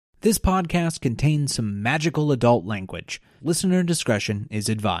This podcast contains some magical adult language. Listener discretion is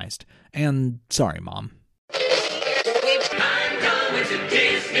advised. And sorry, Mom. I'm going to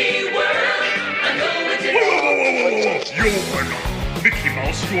Disney World. I'm going to... Whoa. You're not Mickey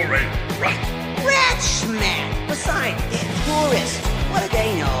Mouse, you're a rat. Rat smack! Besides, they're tourists. What do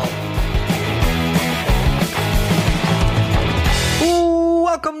they know?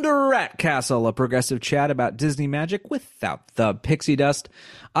 Welcome to Rat Castle, a progressive chat about Disney magic without the pixie dust.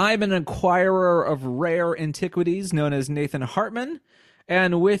 I'm an acquirer of rare antiquities known as Nathan Hartman,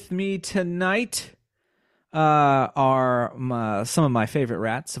 and with me tonight are some of my favorite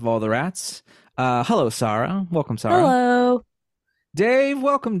rats of all the rats. Hello, Sarah. Welcome, Sarah. Hello. Dave.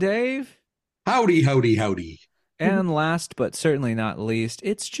 Welcome, Dave. Howdy. And last but certainly not least,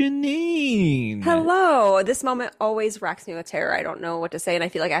 it's Janine. Hello. This moment always racks me with terror. I don't know what to say, and I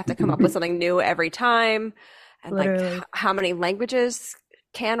feel like I have to come up with something new every time. And Literally. like, how many languages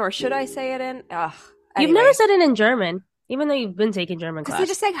can or should I say it in? Ugh. You've Anyway. never said it in German, even though you've been taking German Because class.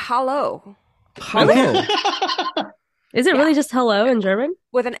 they just say hello Hello. Is it really just hello in German?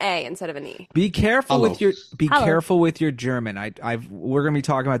 with an A instead of an E. Be careful Hello. with your Hello. careful with your German. We're gonna be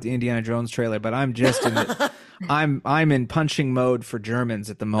talking about the Indiana Jones trailer, but I'm just in I'm in punching mode for Germans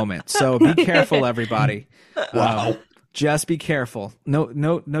at the moment. So be careful, everybody. Wow. Just be careful.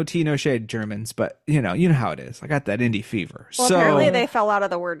 No tea, no shade, Germans, but you know how it is. I got that indie fever. Well, so apparently they fell out of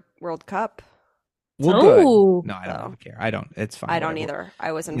the World Cup. well, Oh. good. No, I don't care. I don't. It's fine. I don't whatever. either.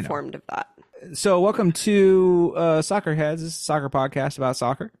 I was know. informed of that. So welcome to Soccer Heads. This is a soccer podcast about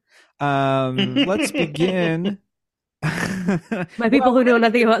soccer. Let's begin. My people who know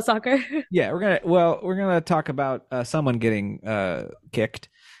nothing about soccer. Yeah, we're gonna talk about someone getting kicked,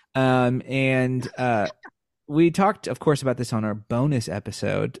 and we talked, of course, about this on our bonus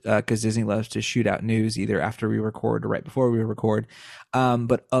episode because Disney loves to shoot out news either after we record or right before we record.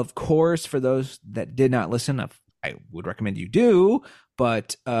 But of course, for those that did not listen, I would recommend you do.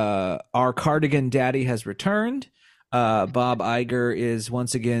 But our cardigan daddy has returned. Bob Iger is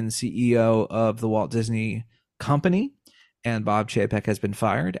once again CEO of the Walt Disney Company, and Bob Chapek has been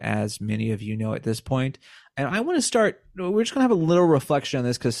fired, as many of you know at this point. And I want to start, we're just going to have a little reflection on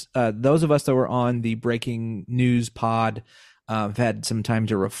this because those of us that were on the breaking news pod have had some time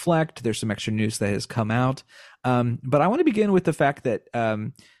to reflect. There's some extra news that has come out. But I want to begin with the fact that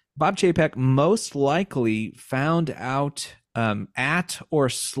Bob Chapek most likely found out at or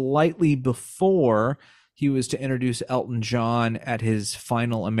slightly before he was to introduce Elton John at his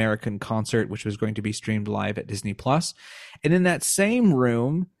final American concert, which was going to be streamed live at Disney Plus. And in that same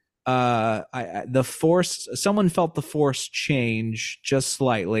room, someone felt the force change just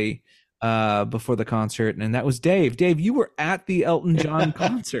slightly before the concert, and that was Dave. Dave, you were at the Elton John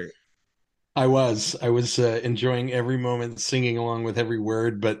concert. I was enjoying every moment, singing along with every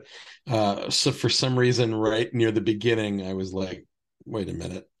word, but so for some reason, right near the beginning, I was like, "Wait a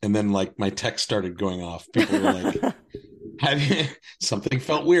minute!" And then, like, my text started going off. People were like, something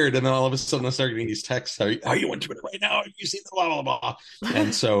felt weird, and then all of a sudden, I started getting these texts. Are you into it right now? Have you seen the blah blah blah?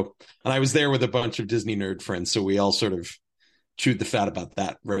 And I was there with a bunch of Disney nerd friends, so we all sort of chewed the fat about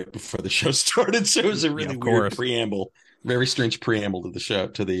that right before the show started. So it was a really weird preamble, very strange preamble to the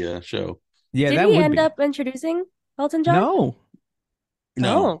show. Yeah, Did that he would end be. up introducing Elton John? No.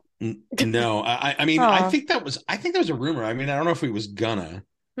 No. I mean, I think that was a rumor. I mean, I don't know if he was gonna,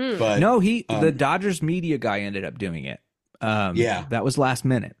 but No, the Dodgers media guy ended up doing it. Yeah. That was last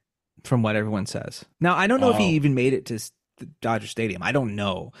minute, from what everyone says. Now, I don't know if he even made it to the Dodger Stadium. I don't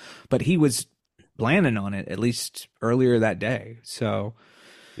know, but he was planning on it at least earlier that day. So,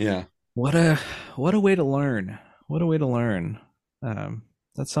 yeah, what a way to learn. What a way to learn.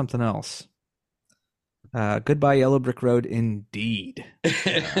 That's something else. Goodbye, Yellow Brick Road, indeed.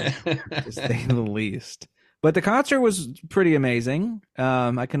 To say the least. But the concert was pretty amazing.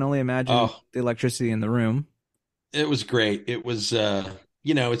 I can only imagine the electricity in the room. It was great. It was,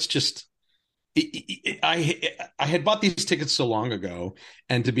 it's just, I had bought these tickets so long ago,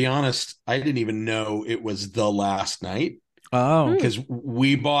 and to be honest, I didn't even know it was the last night. Oh, because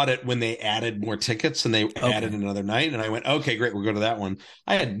we bought it when they added more tickets, and they added another night, and I went, okay, great, we'll go to that one.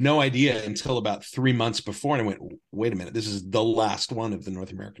 I had no idea until about 3 months before, and I went, wait a minute, this is the last one of the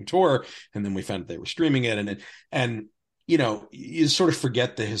North American tour. And then we found out they were streaming it, and you sort of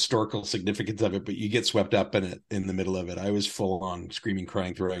forget the historical significance of it, but you get swept up in it in the middle of it. I was full on screaming,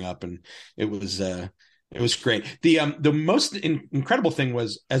 crying, throwing up, and it was great. The most incredible thing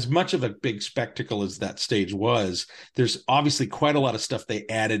was, as much of a big spectacle as that stage was, there's obviously quite a lot of stuff they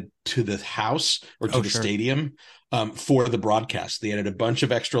added to the house or to the stadium for the broadcast. They added a bunch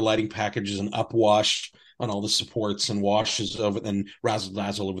of extra lighting packages, an upwash, on all the supports and washes over and razzle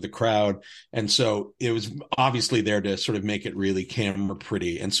dazzle over the crowd. And so it was obviously there to sort of make it really camera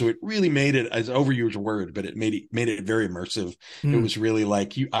pretty. And so it really made it, as overused word, but it made it very immersive. It was really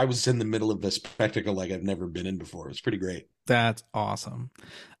like I was in the middle of a spectacle like I've never been in before. It was pretty great. That's awesome.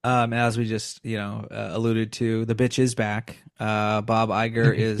 As we just, alluded to, the bitch is back. Bob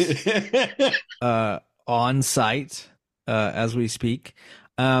Iger is on site as we speak.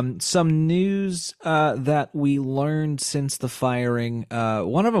 Some news that we learned since the firing.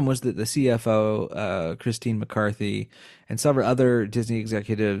 One of them was that the CFO, Christine McCarthy, and several other Disney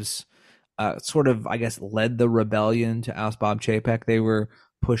executives sort of, I guess, led the rebellion to oust Bob Chapek. They were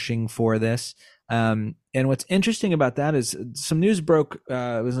pushing for this. And what's interesting about that is some news broke.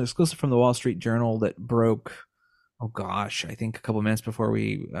 It was an exclusive from the Wall Street Journal that broke, I think a couple minutes before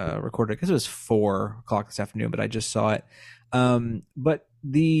we recorded, because it was 4:00 this afternoon, but I just saw it. But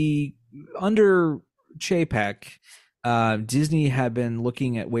under Chapek, Disney had been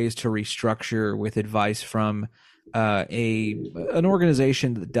looking at ways to restructure with advice from an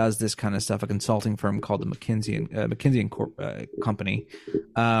organization that does this kind of stuff, a consulting firm called the McKinsey Company,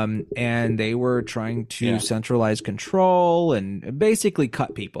 and they were trying to centralize control and basically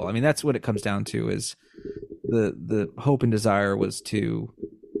cut people. I mean, that's what it comes down to. Is the hope and desire was to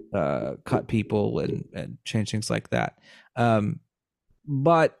cut people and change things like that.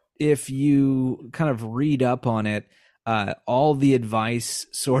 But if you kind of read up on it, all the advice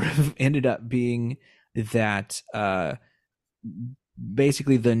sort of ended up being that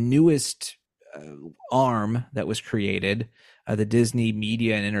basically the newest arm that was created, the Disney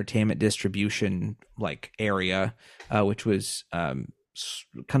Media and Entertainment Distribution area, which was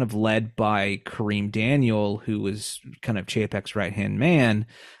kind of led by Kareem Daniel, who was kind of Chapek's right-hand man.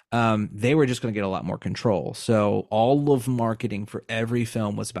 They were just going to get a lot more control. So all of marketing for every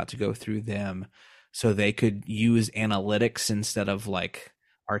film was about to go through them, so they could use analytics instead of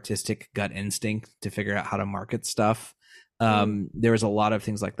artistic gut instinct to figure out how to market stuff. There was a lot of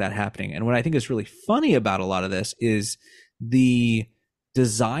things like that happening. And what I think is really funny about a lot of this is the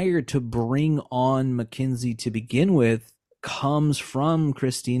desire to bring on McKinsey to begin with comes from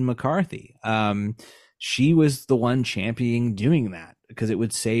Christine McCarthy. She was the one championing doing that because it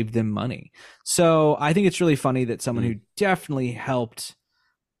would save them money. So I think it's really funny that someone who definitely helped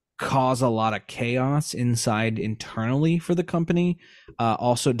cause a lot of chaos internally for the company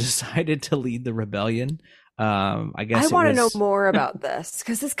also decided to lead the rebellion. I guess I want to know more about this,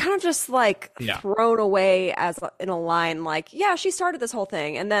 because it's kind of just thrown away as in a line she started this whole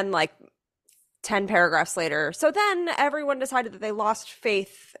thing, and then 10 paragraphs later, so then everyone decided that they lost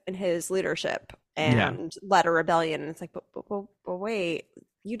faith in his leadership and led a rebellion. And it's but wait,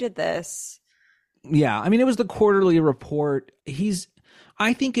 you did this. Yeah, I mean, it was the quarterly report.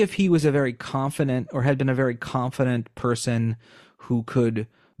 I think if he was a very confident, or had been a very confident person who could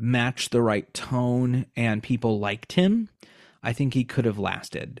match the right tone and people liked him, I think he could have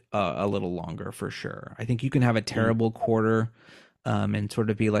lasted a little longer for sure. I think you can have a terrible quarter and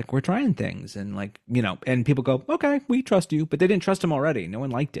sort of be we're trying things, and and people go, okay, we trust you, but they didn't trust him already. No one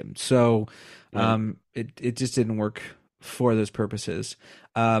liked him. So it just didn't work for those purposes.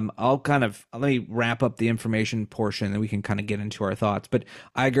 Let me wrap up the information portion, and we can kind of get into our thoughts. But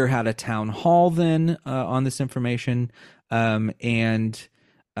Iger had a town hall then on this information, and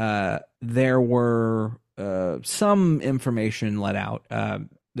there were some information let out.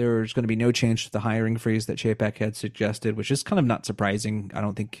 There's going to be no change to the hiring freeze that Chapek had suggested, which is kind of not surprising. I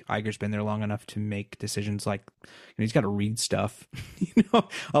don't think Iger's been there long enough to make decisions he's got to read stuff.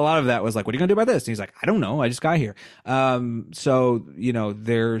 A lot of that was what are you going to do about this? And he's I don't know. I just got here. So,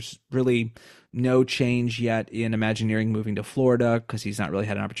 there's really no change yet in Imagineering moving to Florida because he's not really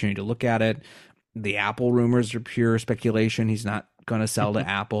had an opportunity to look at it. The Apple rumors are pure speculation. He's not going to sell to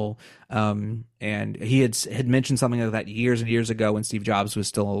Apple. And he had mentioned something like that years and years ago when Steve Jobs was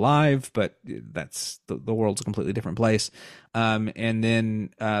still alive, but that's the world's a completely different place. And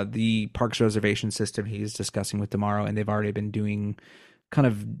then the Parks reservation system he's discussing with tomorrow, and they've already been doing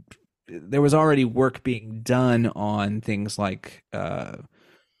there was already work being done on things like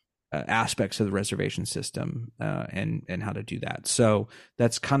aspects of the reservation system and how to do that. So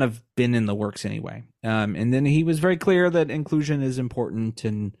that's kind of been in the works anyway. And then he was very clear that inclusion is important.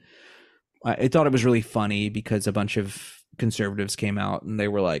 And I thought it was really funny because a bunch of conservatives came out and they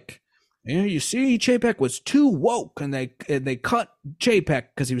were you see, Chapek was too woke, and they cut Chapek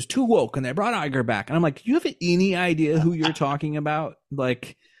because he was too woke, and they brought Iger back. And I'm you have any idea who you're talking about?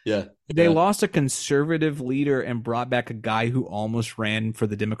 They lost a conservative leader and brought back a guy who almost ran for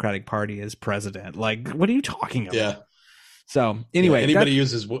the Democratic Party as president. What are you talking about? Yeah. So Yeah, anyway, anybody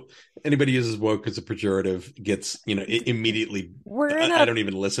uses woke as a pejorative gets immediately. We're in I a don't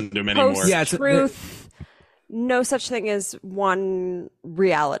even listen to him anymore. Yeah, post-truth, no such thing as one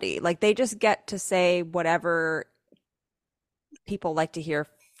reality. Like they just get to say whatever people like to hear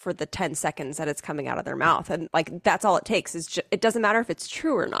for the 10 seconds that it's coming out of their mouth. And like that's all it takes is it doesn't matter if it's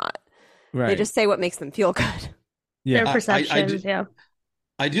true or not. They right. just say what makes them feel good. Their Yeah. perceptions, yeah.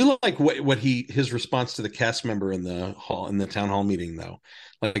 I do like what his response to the cast member in the town hall meeting though.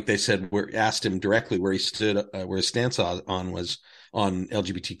 Like they said, asked him directly where he stood, where his stance on was on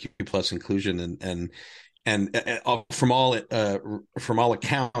LGBTQ plus inclusion, and from all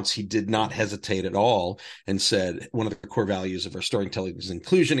accounts, he did not hesitate at all and said one of the core values of our storytelling is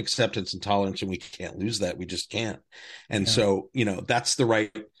inclusion, acceptance, and tolerance, and we can't lose that. We just can't. And so that's the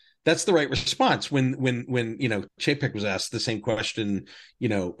right response. When Chapek was asked the same question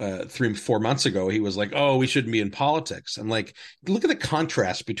 3-4 months ago, he was like, oh, we shouldn't be in politics. I'm like, look at the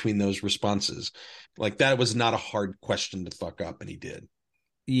contrast between those responses. Like that was not a hard question to fuck up, and he did.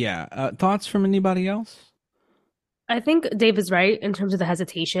 Yeah. Thoughts from anybody else? I think Dave is right in terms of the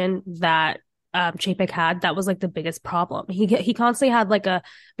hesitation that Chapek had. That was like the biggest problem. He constantly had like a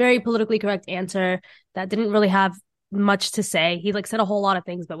very politically correct answer that didn't really have much to say. He like said a whole lot of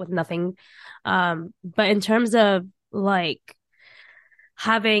things, but with nothing. But in terms of like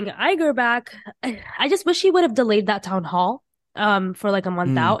having Iger back, I just wish he would have delayed that town hall for like a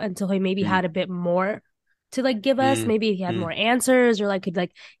month out until he maybe had a bit more to like give us. Maybe he had more answers or like could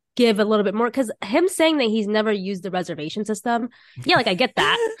like give a little bit more, because him saying that he's never used the reservation system, yeah, like I get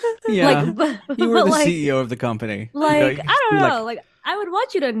that. Yeah, like, but, you were the like, CEO of the company. Like, You I don't be know. Like, I would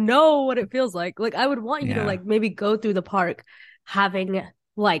want you to know what it feels like. Like, I would want you to like maybe go through the park having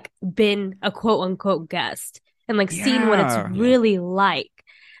like been a quote unquote guest and like seen what it's really like.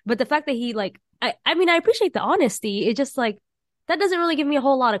 But the fact that he like, I mean, I appreciate the honesty. It just like, that doesn't really give me a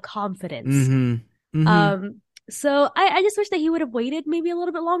whole lot of confidence. So I just wish that he would have waited maybe a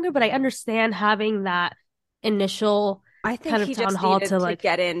little bit longer, but I understand having that initial I think kind of he town just hall needed to like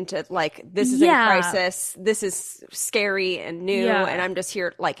get into like, this is in crisis, this is scary and new, and I'm just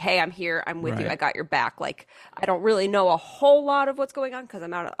here like, hey, I'm here, I'm with you, I got your back. Like, I don't really know a whole lot of what's going on because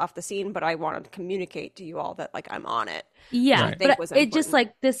I'm off the scene, but I want to communicate to you all that like I'm on it. Yeah, but it just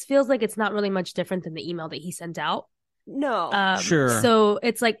like, this feels like it's not really much different than the email that he sent out. No. Sure. So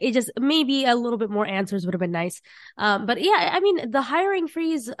it's like, it just maybe a little bit more answers would have been nice. But yeah, I mean, the hiring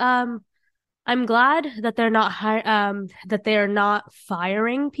freeze, I'm glad that they're not that they're not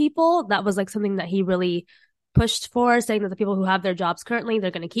firing people. That was like something that he really pushed for, saying that the people who have their jobs currently,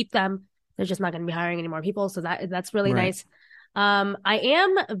 they're going to keep them. They're just not going to be hiring any more people. So that's really nice. I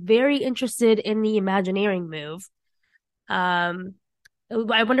am very interested in the Imagineering move.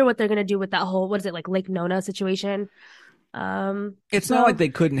 I wonder what they're going to do with that whole, what is it, like Lake Nona situation? It's not like they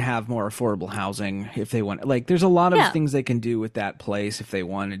couldn't have more affordable housing if they want. Like, there's a lot of things they can do with that place if they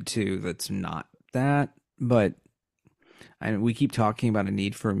wanted to. That's not that, but we keep talking about a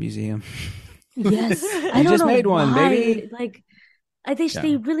need for a museum. Yes, I just made one, baby. Like,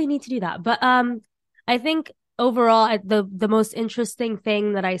 they really need to do that. But I think overall, the most interesting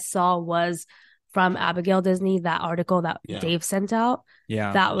thing that I saw was from Abigail Disney, that article that Dave sent out.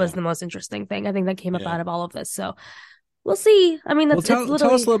 Yeah, that was the most interesting thing I think that came up out of all of this. So we'll see. I mean, that's tell us a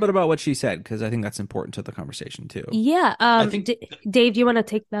little bit about what she said, because I think that's important to the conversation too. Yeah. Dave, do you want to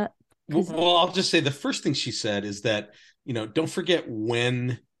take that? Well, I'll just say the first thing she said is that, don't forget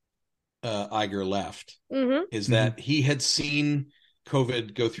when Iger left, is that he had seen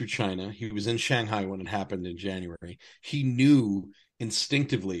COVID go through China. He was in Shanghai when it happened in January. He knew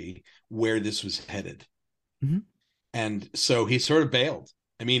instinctively where this was headed. And so he sort of bailed.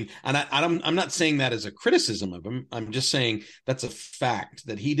 I mean, and I'm not saying that as a criticism of him. I'm just saying that's a fact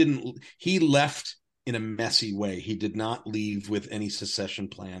that he left in a messy way. He did not leave with any secession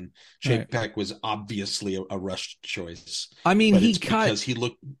plan. Chapek was obviously a rushed choice. I mean, because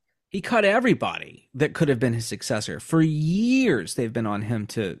he cut everybody that could have been his successor. For years, they've been on him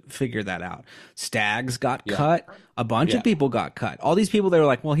to figure that out. Staggs got cut. A bunch of people got cut. All these people, they were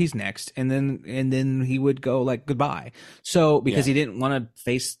like, well, he's next. And then he would go like, goodbye. So, because he didn't want to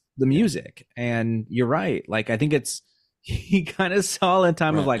face the music. And you're right. Like, I think he kind of saw a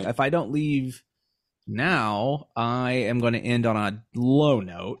time of like, if I don't leave now, I am going to end on a low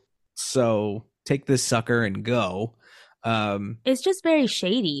note. So take this sucker and go. It's just very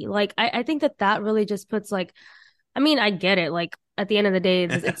shady. Like, I think that really just puts like, I mean, I get it. Like, at the end of the day,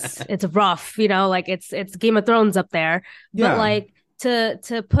 it's rough, like it's Game of Thrones up there. But like to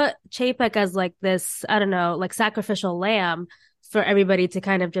put Chapek as like this, I don't know, like sacrificial lamb for everybody to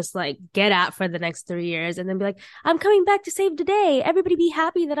kind of just like get at for the next 3 years and then be like, I'm coming back to save the day. Everybody be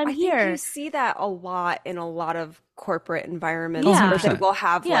happy that I'm I think here. you see that a lot in a lot of corporate environments Yeah. where they 100%. will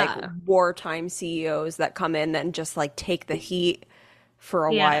have like Yeah. wartime CEOs that come in and just like take the heat for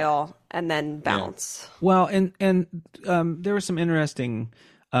a Yeah. while and then bounce. Well, and there was some interesting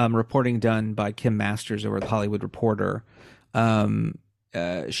reporting done by Kim Masters over at the Hollywood Reporter.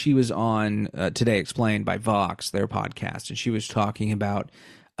 She was on Today Explained by Vox, their podcast, and she was talking about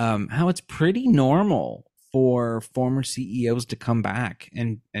how it's pretty normal for former CEOs to come back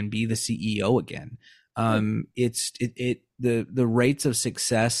and be the CEO again. The rates of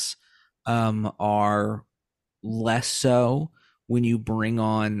success are less so when you bring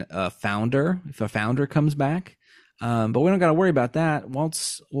on a founder, if a founder comes back. But we don't got to worry about that.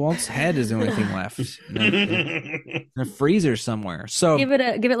 Walt's head is the only thing left in a freezer somewhere. So Give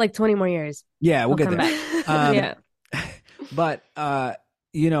it like 20 more years. yeah, we'll He'll get come there. back. Yeah. But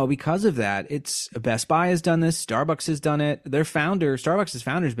because of that, it's Best Buy has done this. Starbucks has done it. Starbucks'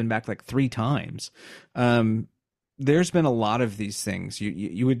 founder has been back like 3 times. There's been a lot of these things.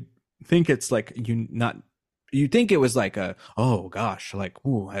 You would think it's like you think it was like oh gosh, like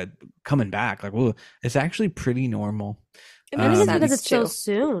coming back, like it's actually pretty normal. It I makes think it's sense because it's so too.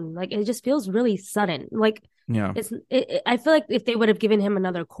 soon. Like it just feels really sudden. Like Yeah. I feel like if they would have given him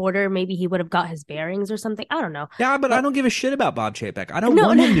another quarter, maybe he would have got his bearings or something. I don't know. Yeah, but I don't give a shit about Bob Chapek. I don't No,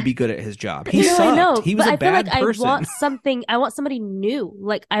 want no. him to be good at his job. He No, sucked. I know, He was but a I feel bad like person. I want somebody new.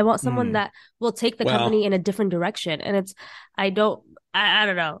 Like I want someone that will take the Well- company in a different direction. And I don't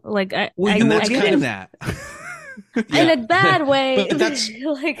know. Like Well, I you were that's getting kind of- that. in a bad way. But that's-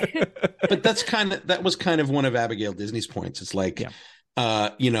 like But that was kind of one of Abigail Disney's points. It's like,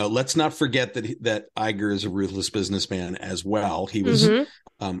 let's not forget that Iger is a ruthless businessman as well. He was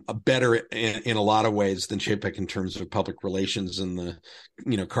a better in a lot of ways than Chapek in terms of public relations and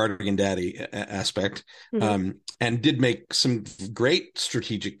the, cardigan daddy aspect, and did make some great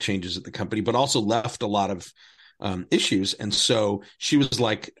strategic changes at the company, but also left a lot of issues. And so she was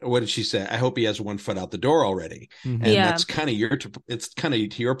like, what did she say? I hope he has one foot out the door already. Mhm. And Yeah. that's kind of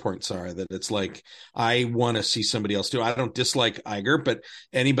to your point, Sarah, that it's like, I want to see somebody else do. I don't dislike Iger, but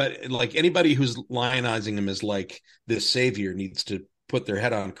anybody who's lionizing him as like this savior needs to put their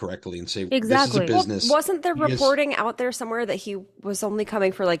head on correctly and say, Exactly. this is a business. Wasn't there He is- reporting out there somewhere that he was only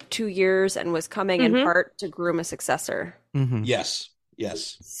coming for like 2 years and was coming in part to groom a successor? Mhm. Yes.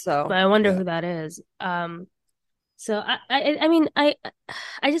 So but I wonder Yeah. who that is. So I mean I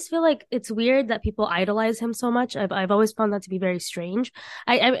just feel like it's weird that people idolize him so much. I've always found that to be very strange.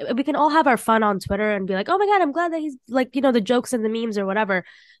 We can all have our fun on Twitter and be like, oh my God, I'm glad that he's like, the jokes and the memes or whatever.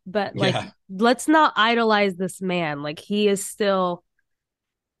 But like, Yeah. let's not idolize this man. Like he is still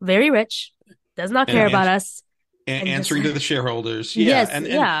very rich, does not care about us. And answering just- to the shareholders. Yes, And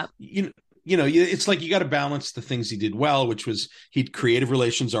yeah. it's like you got to balance the things he did well, which was he'd creative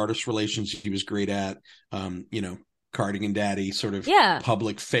relations, artist relations. He was great at, cardigan daddy sort of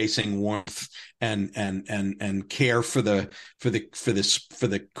public facing warmth and care for the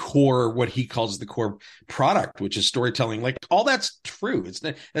core, what he calls the core product, which is storytelling. Like all that's true.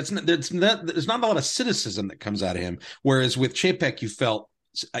 There's not a lot of cynicism that comes out of him. Whereas with Chapek, you felt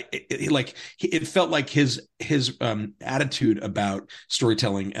it felt like his attitude about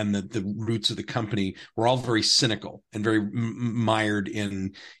storytelling and the roots of the company were all very cynical and very mired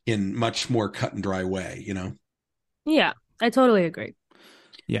in much more cut and dry way, Yeah, I totally agree.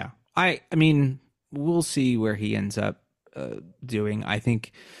 Yeah. I mean, we'll see where he ends up doing. I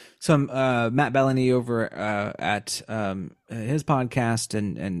think some Matt Bellany over at his podcast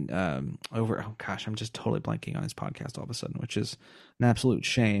and over, oh gosh, I'm just totally blanking on his podcast all of a sudden, which is an absolute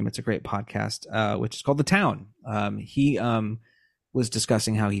shame. It's a great podcast, which is called The Town. He was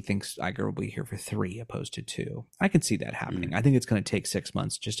discussing how he thinks Iger will be here for 3 opposed to 2. I can see that happening. I think it's going to take 6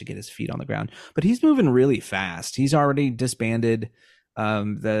 months just to get his feet on the ground, but he's moving really fast. He's already disbanded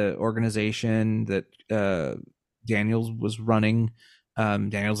the organization that Daniels was running.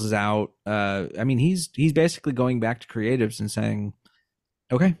 Daniels is out. I mean, he's basically going back to creatives and saying,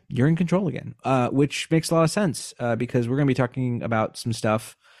 okay, you're in control again, which makes a lot of sense because we're going to be talking about some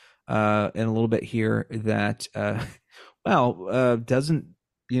stuff in a little bit here that doesn't,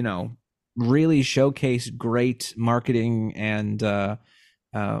 really showcase great marketing and I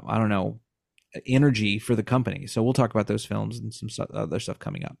don't know, energy for the company. So we'll talk about those films and some other stuff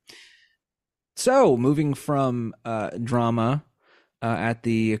coming up. So moving from drama at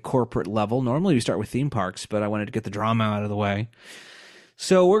the corporate level, normally we start with theme parks, but I wanted to get the drama out of the way.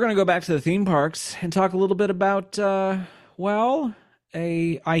 So we're going to go back to the theme parks and talk a little bit about, I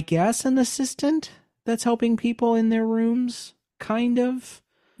guess an assistant that's helping people in their rooms kind of,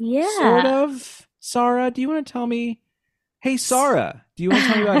 Yeah. sort of. Sarah, do you want to tell me? Hey, Sarah, do you want to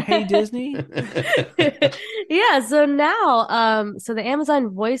tell me about Hey Disney? Yeah, so now so the Amazon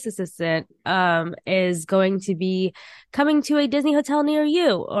voice assistant is going to be coming to a Disney hotel near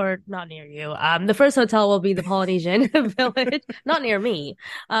you, or not near you. The first hotel will be the Polynesian Village, not near me.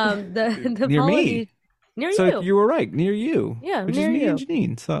 The Near me. Near So you. you were right, near you. Yeah, which near is me you. and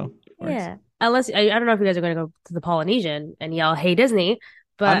Janine. So Yeah. Unless I don't know if you guys are going to go to the Polynesian and yell "Hey Disney,"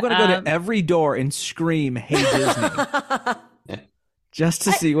 but I'm going to go to every door and scream "Hey Disney" just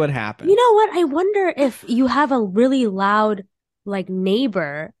to see what happens. You know what? I wonder if you have a really loud like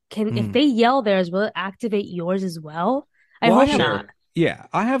neighbor, if they yell theirs, will it activate yours as well? I hope not. Yeah,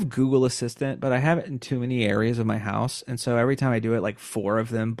 I have Google Assistant, but I have it in too many areas of my house, and so every time I do it, like 4 of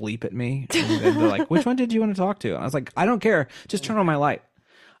them bleep at me, and they're like, "Which one did you want to talk to?" And I was like, "I don't care, just turn on my light."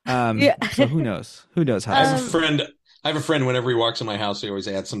 So who knows? Who knows how? I have a friend. Whenever he walks in my house, he always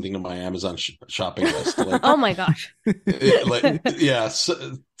adds something to my Amazon shopping list. Like, oh my gosh! Yeah.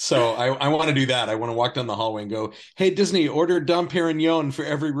 So I want to do that. I want to walk down the hallway and go, "Hey Disney, order Dom Perignon for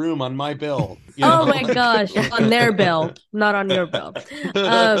every room on my bill." You know? Oh my gosh, on their bill, not on your bill.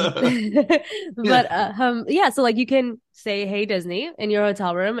 Yeah. So like you can say "Hey Disney" in your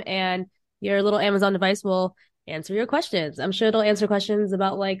hotel room, and your little Amazon device will answer your questions. I'm sure it'll answer questions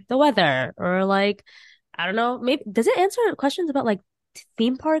about like the weather or like. I don't know. Maybe does it answer questions about like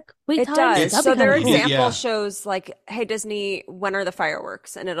theme park wait times? It does. So their cool. example shows like, "Hey Disney, when are the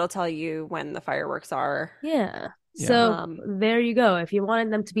fireworks?" And it'll tell you when the fireworks are. Yeah. So there you go. If you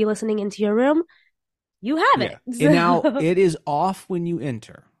wanted them to be listening into your room, you have it. So... And now it is off when you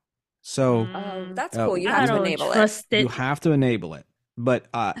enter. So that's cool. You have to enable it. You have to enable it. But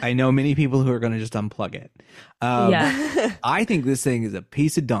I know many people who are going to just unplug it. I think this thing is a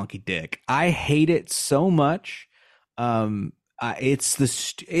piece of donkey dick. I hate it so much. It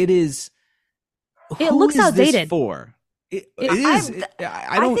looks outdated. This for? It is.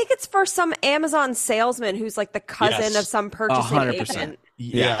 I think it's for some Amazon salesman who's like the cousin of some purchasing 100%. Agent.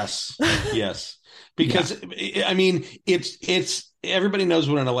 Yes. Because I mean, it's everybody knows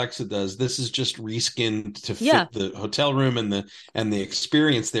what an Alexa does. This is just reskinned to fit the hotel room and the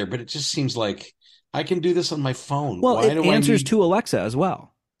experience there. But it just seems like I can do this on my phone. Well, it answers to Alexa as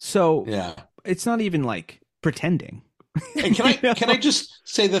well. So it's not even like pretending. And can I just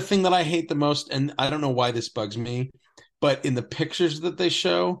say the thing that I hate the most, and I don't know why this bugs me, but in the pictures that they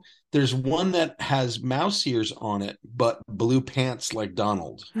show, there's one that has mouse ears on it, but blue pants like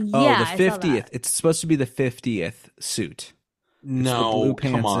Donald. The 50th. It's supposed to be the 50th suit. No, blue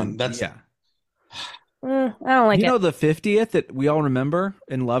pants come on. That's I don't like it. You know the 50th that we all remember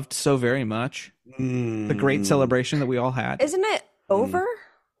and loved so very much? The great celebration that we all had. Isn't it over?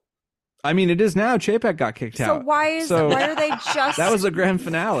 I mean, it is now. Chapek got kicked out. Why are they just... That was the grand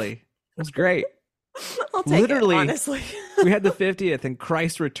finale. It was great. I'll take it, honestly. We had the 50th and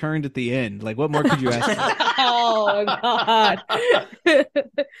Christ returned at the end. Like, what more could you ask for? Oh, God. I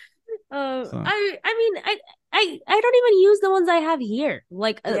don't even use the ones I have here.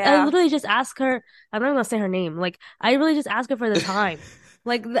 Like, I literally just ask her. I'm not going to say her name. Like, I really just ask her for the time.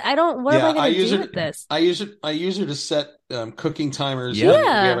 Like, I don't. What am I going to do with this? I use her to set cooking timers.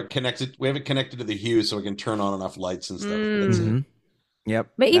 Yeah. We have it connected to the Hue, so we can turn on and off lights and stuff. That's it.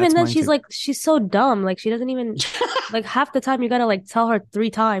 Yep. But even then, she's so dumb. Like, she doesn't even like half the time. You gotta like tell her 3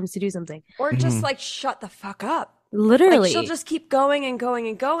 times to do something, or just like shut the fuck up. Literally, like, she'll just keep going and going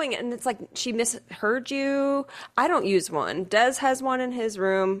and going, and it's like she misheard you. I don't use one. Des has one in his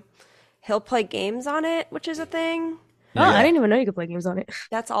room. He'll play games on it, which is a thing. Oh, I didn't even know you could play games on it.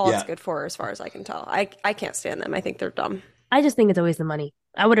 That's all it's good for, as far as I can tell. I can't stand them. I think they're dumb. I just think it's a waste of money.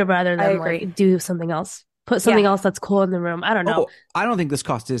 I would have rather them like do something else. Put something else that's cool in the room. I don't know. I don't think this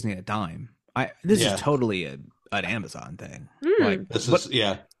cost Disney a dime. This is totally an Amazon thing.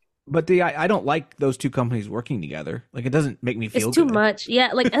 But I don't like those two companies working together. Like, it doesn't make me feel it's too good. much.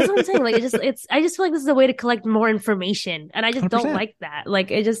 Yeah, like that's what I'm saying. Like I just feel like this is a way to collect more information, and I just 100%. don't like that. Like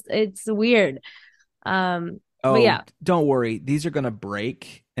it's weird. But yeah, don't worry. These are gonna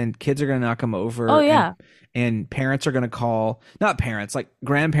break, and kids are gonna knock them over. Oh yeah. And parents are going to call, not parents, like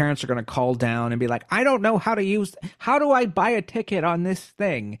grandparents are going to call down and be like, I don't know how do I buy a ticket on this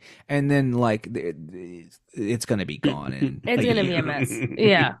thing? And then like, it's going to be gone. And it's going to be a mess.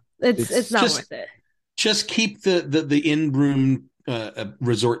 Yeah. It's not worth it. Just keep the in-room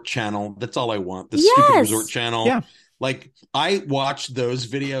resort channel. That's all I want. The stupid resort channel. Yeah. Like, I watch those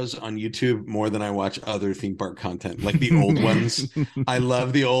videos on YouTube more than I watch other theme park content, like the old ones. I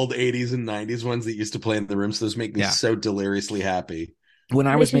love the old 80s and 90s ones that used to play in the rooms. Those make me so deliriously happy. When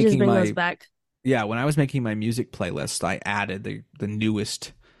I was making those back. Yeah, when I was making my music playlist, I added the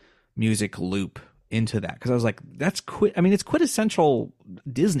newest music loop into that because I was like, I mean, it's quintessential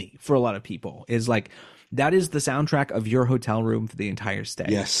Disney for a lot of people. Is like that is the soundtrack of your hotel room for the entire stay.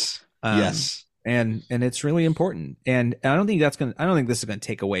 Yes. Um, Yes. and it's really important. And I don't think this is gonna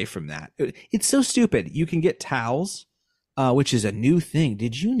take away from that. It's so stupid. You can get towels, which is a new thing.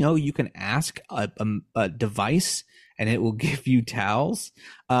 Did you know you can ask a device and it will give you towels?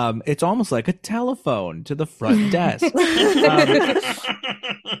 It's almost like a telephone to the front desk.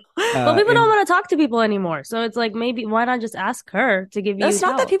 Well, people don't want to talk to people anymore. So it's like, maybe why not just ask her to give you It's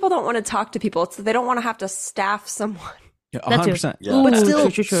not that towels? people don't want to talk to people. It's that they don't want to have to staff someone. Yeah, That too. 100%. Yeah. But Ooh, still,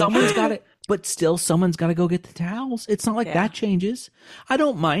 true. someone's got it. But still, someone's got to go get the towels. It's not like Yeah. that changes. I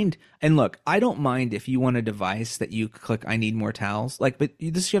don't mind. And look, I don't mind if you want a device that you click, I need more towels. Like, but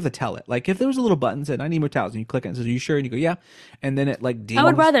you have to tell it. Like, if there was a little button that said, I need more towels, and you click it and says, are you sure? And you go, yeah. And then it like I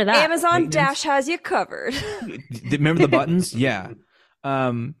would dings. rather that. Amazon maintenance. Dash has you covered. Remember the buttons? Yeah.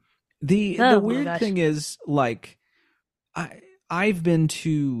 The Oh my weird gosh. thing is, like, I've been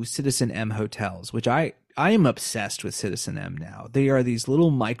to Citizen M hotels, which I am obsessed with Citizen M now. They are these little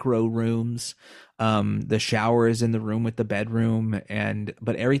micro rooms. The shower is in the room with the bedroom,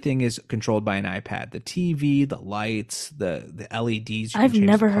 but everything is controlled by an iPad. The TV, the lights, the LEDs. You can I've change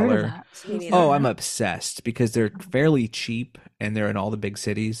never the heard of color. that. Me neither. Oh, I'm obsessed because they're fairly cheap and they're in all the big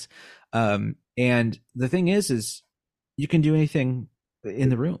cities. And the thing is you can do anything in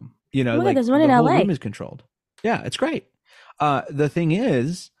the room. You know, Oh my God, like there's one the in whole LA. room is controlled. Yeah, it's great. The thing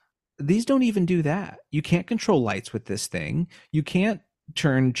is, these don't even do that. You can't control lights with this thing. You can't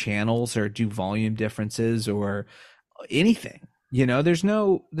turn channels or do volume differences or anything. You know, there's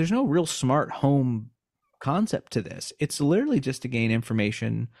no real smart home concept to this. It's literally just to gain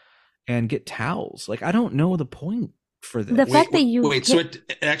information and get towels. Like, I don't know the point for this. The fact that you Wait, so it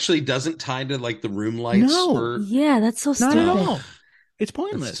actually doesn't tie to like the room lights? No. Or yeah, that's so Not stupid. at all. It's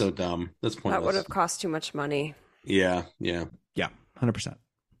pointless. that's so dumb. That's That pointless. would have cost too much money. Yeah. Yeah, 100%.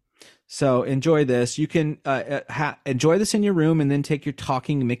 So enjoy this. You can enjoy this in your room and then take your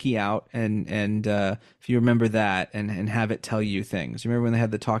talking Mickey out and if you remember that and have it tell you things. You remember when they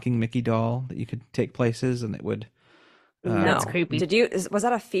had the talking Mickey doll that you could take places and it would That's No. creepy. Was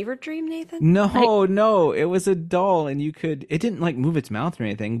that a fever dream, Nathan? No, it was a doll and it didn't like move its mouth or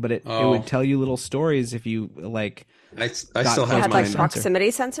anything, but it would tell you little stories if you like. I still It have had mine. like proximity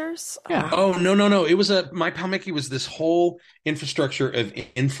sensors? Yeah. Oh, no. It was My Pal Mickey was this whole infrastructure of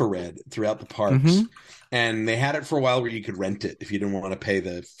infrared throughout the parks. Mhm. And they had it for a while where you could rent it if you didn't want to pay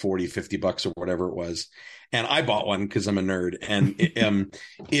the $40-$50 or whatever it was. And I bought one because I'm a nerd. And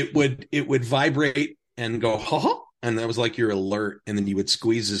it would vibrate and go, ha ha. And that was like your alert. And then you would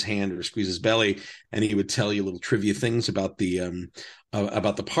squeeze his hand or squeeze his belly, and he would tell you little trivia things about the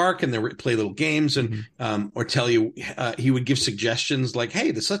park, and they would play little games and or tell you. He would give suggestions like,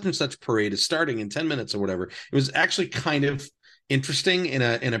 "Hey, the such and such parade is starting in 10 minutes" or whatever. It was actually kind of interesting in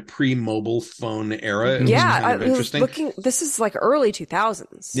a pre-mobile phone era. It was Yeah, kind of I was interesting. looking. This is like early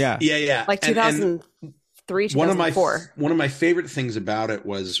 2000s. Yeah. Yeah. Like And 2003, one of 2004. my favorite things about it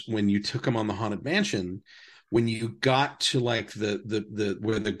was when you took him on the Haunted Mansion. When you got to like the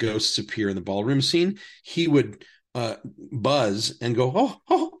where the ghosts appear in the ballroom scene, he would buzz and go,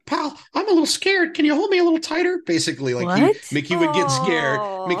 oh, pal, I'm a little scared. Can you hold me a little tighter? Basically, like What? Mickey would get scared.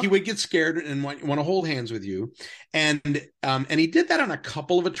 Aw. Mickey would get scared and want to hold hands with you. And he did that on a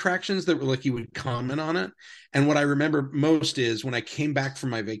couple of attractions that were like, he would comment on it. And what I remember most is when I came back from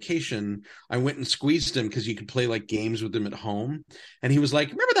my vacation, I went and squeezed him because you could play like games with him at home. And he was like,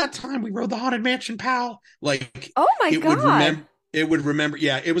 remember that time we rode the Haunted Mansion, pal? Like, Oh my it God. would remember.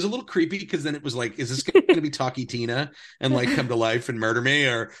 Yeah, it was a little creepy because then it was like, is this going to be Talkie Tina and like come to life and murder me?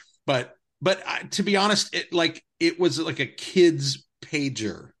 But to be honest, it was like a kid's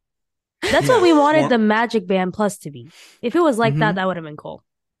pager. That's Yeah. what we wanted Or- the Magic Band Plus to be. If it was like Mhm. that would have been cool.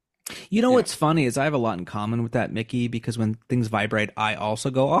 You know Yeah. what's funny is I have a lot in common with that Mickey because when things vibrate, I also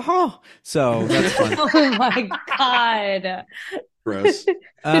go, aha. So that's fun. Oh my God. Gross.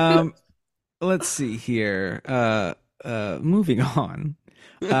 Let's see here. Moving on.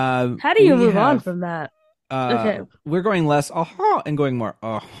 How do you move on from that? Okay. We're going less aha and going more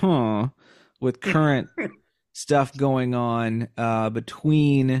with current stuff going on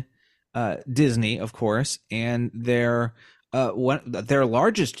between Disney, of course, and their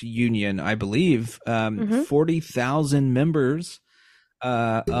largest union, I believe, 40,000 members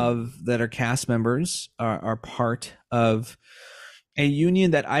that are cast members are part of a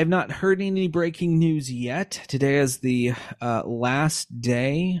union that I've not heard any breaking news yet. Today is the last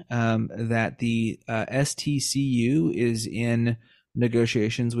day that the STCU is in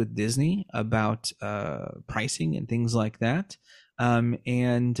negotiations with Disney about pricing and things like that.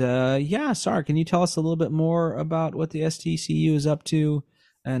 Yeah, Sarah, can you tell us a little bit more about what the STCU is up to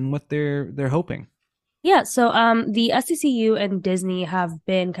and what they're hoping? Yeah, so the SCCU and Disney have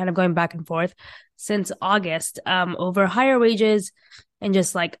been kind of going back and forth since August over higher wages and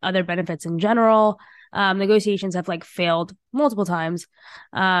just like other benefits in general. Negotiations have like failed multiple times.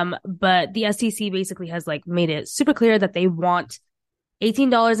 But the STC basically has like made it super clear that they want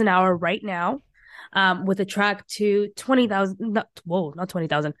 $18 an hour right now, with a track to 20,000, not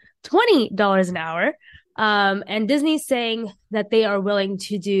 20,000, $20 an hour. And Disney's saying that they are willing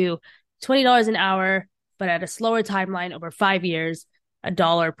to do $20 an hour, but at a slower timeline over 5 years,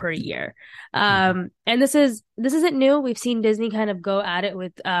 $1 per year. And this isn't new. We've seen Disney kind of go at it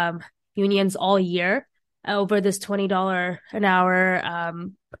with unions all year over this $20 an hour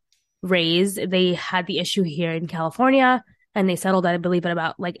raise. They had the issue here in California, and they settled, I believe, at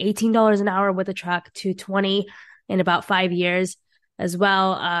about like $18 an hour with a track to 20 in about 5 years as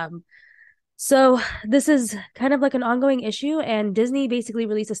well. So this is kind of like an ongoing issue, and Disney basically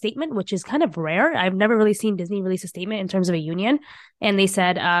released a statement, which is kind of rare. I've never really seen Disney release a statement in terms of a union. And they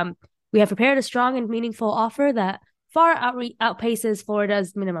said, we have prepared a strong and meaningful offer that far outpaces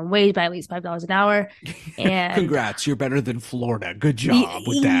Florida's minimum wage by at least $5 an hour. And Congrats, you're better than Florida. Good job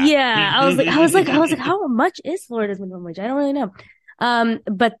with that. Yeah, I was like, how much is Florida's minimum wage? I don't really know.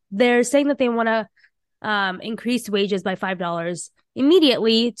 But they're saying that they want to increase wages by $5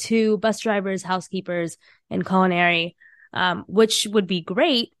 immediately to bus drivers, housekeepers, and culinary, which would be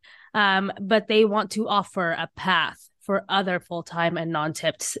great. But they want to offer a path for other full-time and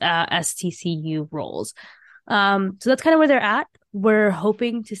non-tipped STCU roles. So that's kind of where they're at. We're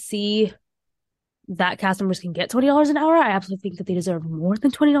hoping to see that cast members can get $20 an hour. I absolutely think that they deserve more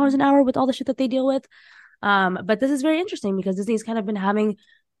than $20 an hour with all the shit that they deal with. But this is very interesting because Disney's kind of been having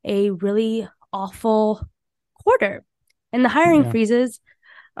a really awful quarter, and the hiring freezes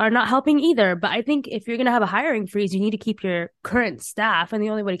are not helping either. But I think if you're going to have a hiring freeze, you need to keep your current staff, and the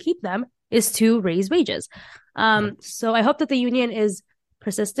only way to keep them is to raise wages. So I hope that the union is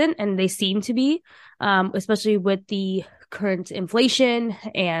persistent, and they seem to be, especially with the current inflation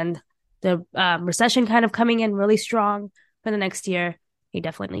and the recession kind of coming in really strong for the next year. They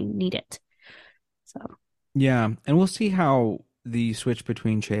definitely need it. So yeah, and we'll see how the switch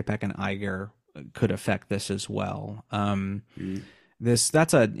between Chapek and Iger could affect this as well.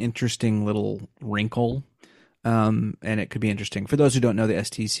 That's an interesting little wrinkle, and it could be interesting. For those who don't know, the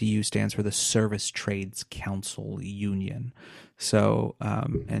STCU stands for the Service Trades Council Union. So,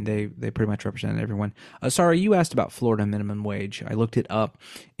 and they pretty much represent everyone. Sorry, you asked about Florida minimum wage. I looked it up.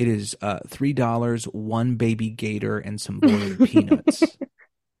 It is $3, one baby gator, and some boiled peanuts.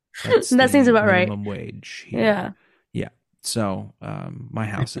 that seems about right. Minimum wage here. Yeah. Yeah. So, my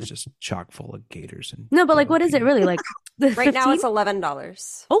house is just chock full of gators and No, but like, what is it really like? Right now, it's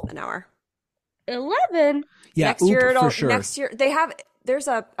 $11 an hour. 11. Yeah, Next year, for sure. Next year, there's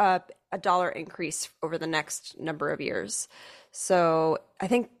a dollar increase over the next number of years. So I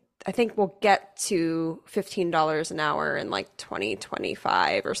think we'll get to $15 an hour in like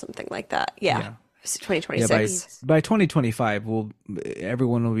 2025 or something like that. Yeah. 2026. Yeah, by 2025,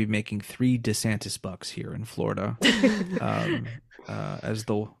 everyone will be making 3 DeSantis bucks here in Florida, as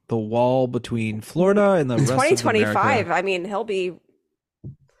the wall between Florida and the rest of 2025. America. I mean, he'll be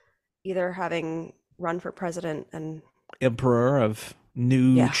either having run for president and emperor of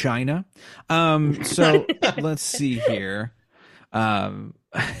New China. So let's see here.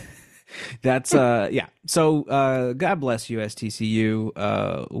 That's yeah. So God bless you,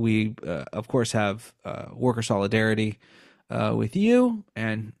 STCU. We of course have worker solidarity with you,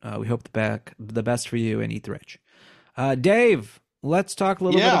 and we hope the best for you, and eat the rich. Dave, let's talk a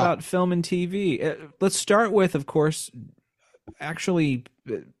little bit about film and TV. Let's start with, of course, actually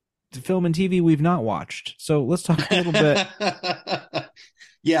film and TV we've not watched. So let's talk a little bit.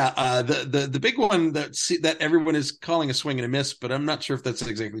 Yeah, the big one that everyone is calling a swing and a miss, but I'm not sure if that's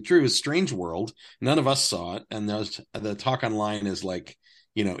exactly true, is Strange World. None of us saw it, and the talk online is like,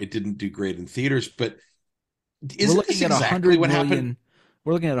 it didn't do great in theaters. But is this exactly what happened?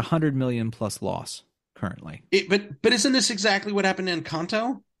 We're looking at 100 million plus loss currently. But isn't this exactly what happened in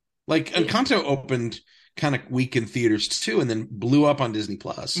Encanto? Like Encanto opened kind of weak in theaters too, and then blew up on Disney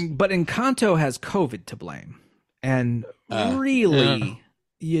Plus. But Encanto has COVID to blame, and really.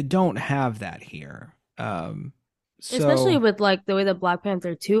 You don't have that here. Especially with like the way that Black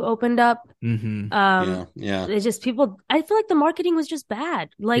Panther 2 opened up. Mm-hmm. Yeah. It's just people, I feel like the marketing was just bad.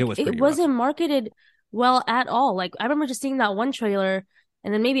 Like it wasn't marketed well at all. Like I remember just seeing that one trailer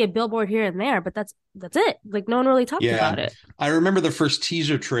and then maybe a billboard here and there, but that's it. Like no one really talked Yeah. about it. I remember the first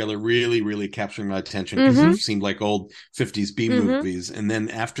teaser trailer really, really capturing my attention because Mm-hmm. it seemed like old 50s B Mm-hmm. movies. And then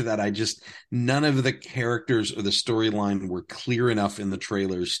after that, none of the characters or the storyline were clear enough in the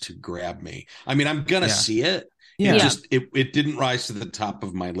trailers to grab me. I mean, I'm going to Yeah. see it. Yeah. It didn't rise to the top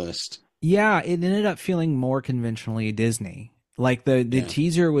of my list. Yeah, it ended up feeling more conventionally Disney. Like the Yeah.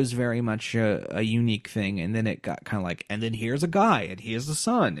 teaser was very much a unique thing, and then it got kind of like, and then here's a guy, and here's the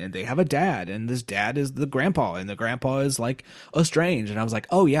son, and they have a dad, and this dad is the grandpa, and the grandpa is like estranged, and I was like,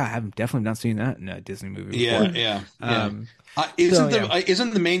 oh yeah, I have definitely not seen that in a Disney movie before. Yeah. So,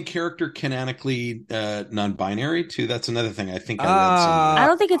 Isn't the main character canonically non-binary too? That's another thing I think I read I somewhere.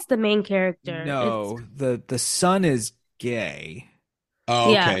 don't think it's the main character. No, the son is gay.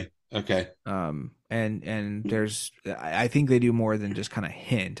 Oh, Yeah. okay. And there's, I think they do more than just kind of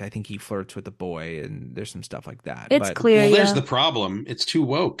hint. I think he flirts with the boy, and there's some stuff like that. It's But clear, Well, there's yeah. the problem. It's too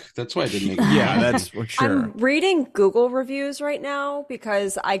woke. That's why I didn't make it. yeah, that's for sure. I'm reading Google reviews right now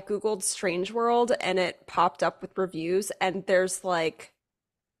because I Googled Strange World and it popped up with reviews, and there's like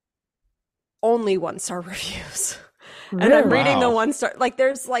only 1-star reviews. And I'm Really? reading the Wow. 1-star, like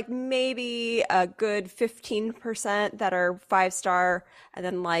there's like maybe a good 15% that are 5-star, and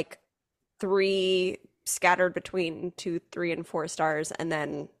then like 3 scattered between 2, 3, and 4 stars, and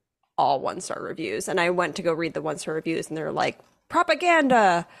then all 1-star reviews. And I went to go read the 1-star reviews, and they're like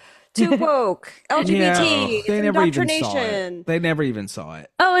propaganda, too woke, LGBT, Yeah, it's they never even saw indoctrination. it. They never even saw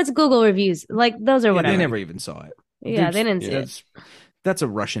it. Oh, it's Google reviews. Like those are Yeah, whatever. they never even saw it. Yeah, They're they didn't just- see it. that's a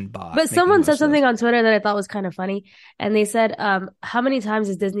Russian bot. But making someone most said of something those. on Twitter that I thought was kind of funny, and they said, "How many times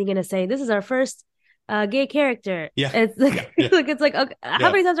is Disney going to say this is our first gay character?" Yeah. It's like, Yeah. it's like, okay, how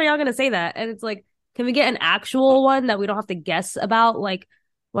Yeah. many times are y'all going to say that? And it's like, can we get an actual one that we don't have to guess about, like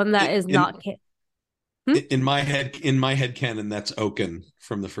one that is not? In my head canon, that's Oaken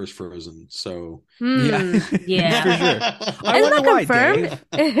from the first Frozen. So Yeah, yeah. For sure. I Isn't wonder that why, confirmed?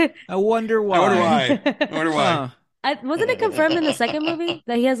 Dave. I wonder why. I wonder why. Huh. Wasn't it confirmed in the second movie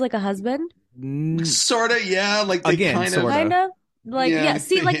that he has like a husband? Sort of, yeah. Like they Again, kind sorta. of Kind of. Like, Yeah, yeah.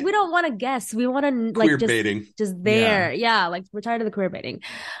 See, they like hit- we don't want to guess. We want to queer like baiting. just there. Yeah, like we're tired of the queer baiting.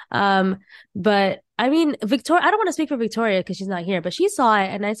 But I mean, Victoria, I don't want to speak for Victoria because she's not here, but she saw it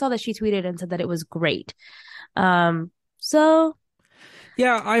and I saw that she tweeted and said that it was great. So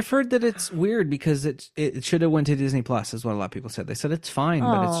Yeah, I've heard that it's weird because it should have went to Disney Plus, is what a lot of people said. They said it's fine,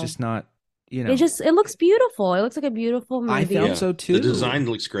 but it's Oh. just not. You know, it looks beautiful. It looks like a beautiful movie. I felt so too. The design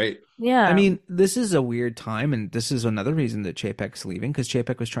looks great. Yeah. I mean, this is a weird time, and this is another reason that Chapek's leaving, because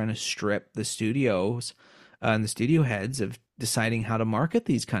Chapek was trying to strip the studios and the studio heads of deciding how to market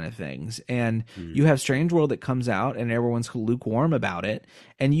these kind of things. And you have Strange World that comes out, and everyone's lukewarm about it,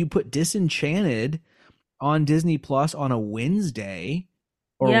 and you put Disenchanted on Disney Plus on a Wednesday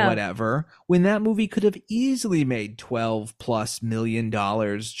or Yeah. whatever, when that movie could have easily made $12+ million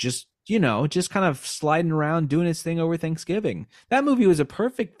just kind of sliding around doing its thing over Thanksgiving. That movie was a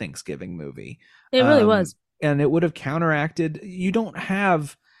perfect Thanksgiving movie. it really was. And it would have counteracted. You don't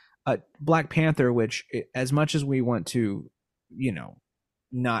have Black Panther, which, as much as we want to,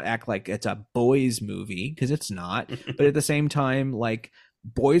 not act like it's a boys movie, because it's not, but at the same time, like,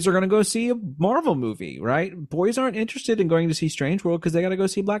 boys are going to go see a Marvel movie, right? Boys aren't interested in going to see Strange World because they got to go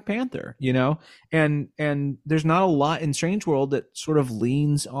see Black Panther, and there's not a lot in Strange World that sort of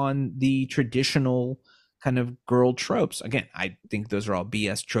leans on the traditional kind of girl tropes. Again, I think those are all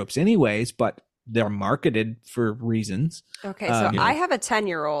BS tropes anyways, but they're marketed for reasons. Okay, so Yeah. I have a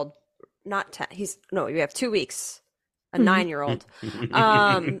 10-year-old, not 10. We have 2 weeks, a Mhm. 9-year-old.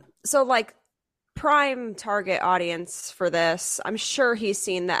 So like prime target audience for this. I'm sure he's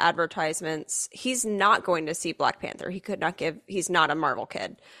seen the advertisements. He's not going to see Black Panther. He's not a Marvel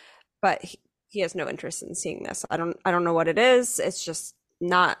kid, but he has no interest in seeing this. I don't know what it is. It's just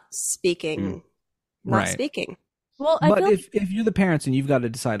not speaking, Right. speaking. Well, I But feel if you're the parents and you've got to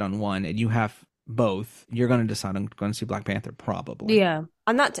decide on one, and you have both, you're going to decide on going to see Black Panther, probably. yeah.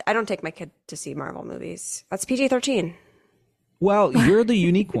 I don't take my kid to see Marvel movies. That's PG-13. Well, you're the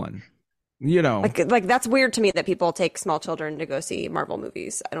unique one. Like that's weird to me that people take small children to go see Marvel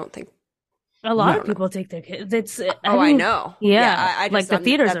movies. I don't think. A lot No. of people take their kids. It's I mean, know. Yeah, I just, like the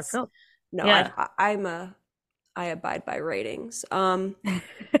theaters are that's- filled. No, Yeah. I abide by ratings.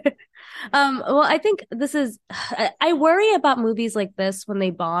 Well, I think this is, I worry about movies like this when they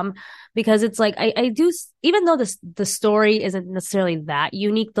bomb because it's like, I do, even though the story isn't necessarily that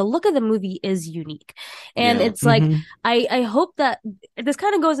unique, the look of the movie is unique. And Yeah. it's like, Mhm. I hope that this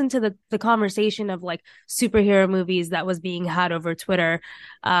kind of goes into the conversation of like superhero movies that was being had over Twitter.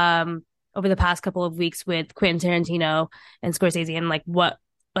 over the past couple of weeks with Quentin Tarantino and Scorsese and like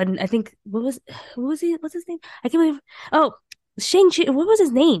and I think what's his name? I can't believe Shang-Chi, what was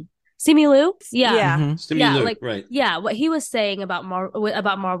his name? Simu Liu? Yeah. Yeah. Mhm. Stimulate, Yeah, like right. yeah, what he was saying about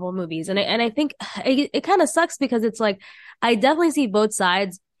Marvel movies, and I think it kind of sucks because it's like I definitely see both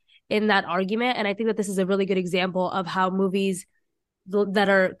sides in that argument, and I think that this is a really good example of how movies that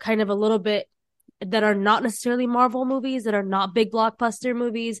are kind of a little bit that are not necessarily Marvel movies, that are not big blockbuster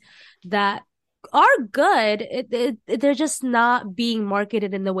movies, that are good. They're just not being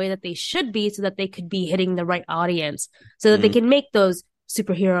marketed in the way that they should be, so that they could be hitting the right audience, so that they can make those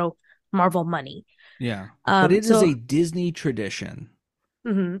superhero Marvel money. Yeah. But it is So a Disney tradition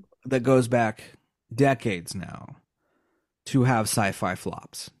mhm. that goes back decades now to have sci-fi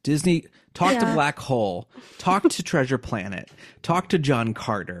flops. Disney, talk to Yeah. Black Hole, talk to Treasure Planet, talk to John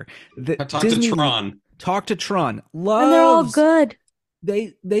Carter. Talk to Tron. Talk to Tron. And they're all Loves good.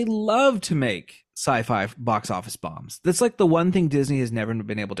 they love to make sci-fi box office bombs. That's like the one thing Disney has never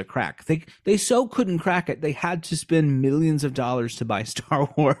been able to crack. They so couldn't crack it. They had to spend millions of dollars to buy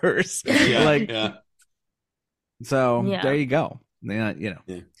Star Wars. Yeah. So Yeah. there you go. You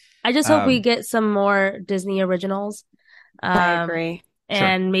know. I just hope we get some more Disney originals. I agree.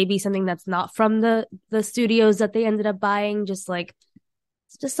 And maybe something that's not from the studios that they ended up buying, just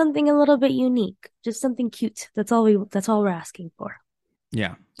something a little bit unique, just something cute. That's all we're asking for.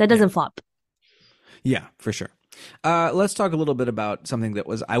 Yeah. That doesn't flop. Yeah, for sure. Let's talk a little bit about something that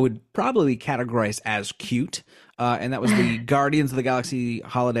I would probably categorize as cute, and that was the Guardians of the Galaxy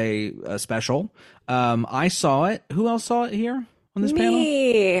holiday special. I saw it. Who else saw it here on this panel?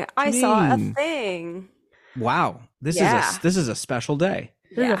 Me. I saw a Me. thing. Wow, this Yeah. is a special day.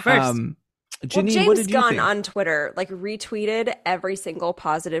 This is the first. Janine, James what did you Gunn think? on Twitter like retweeted every single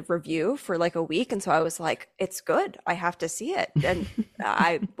positive review for like a week, and so I was like, "It's good. I have to see it." And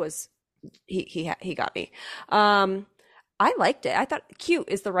he got me. I liked it. I thought cute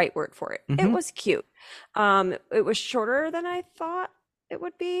is the right word for it. It Mhm. was cute. It was shorter than I thought it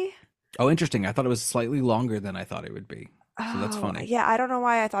would be. Oh, interesting. I thought it was slightly longer than I thought it would be. So that's funny. Yeah, I don't know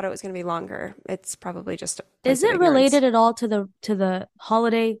why I thought it was going to be longer. It's probably just a Is place of it ignorance. related at all to the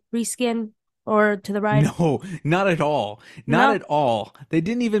holiday reskin or to the ride? No, not at all. Not No? at all. They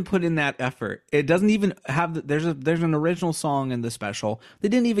didn't even put in that effort. It doesn't even have there's an original song in the special. They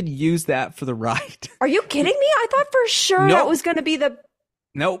didn't even use that for the ride. Are you kidding me? I thought for sure Nope. that was going to be the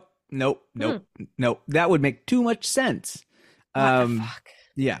Nope. That would make too much sense. what the fuck.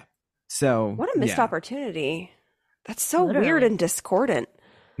 Yeah. So What a missed yeah. opportunity. That's so Literally. weird and discordant.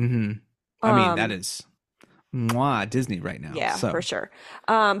 Mm-hmm. I mean, Um, that is Disney right now. Yeah, so. for sure.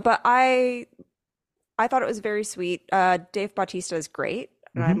 But I thought it was very sweet. Dave Bautista is great,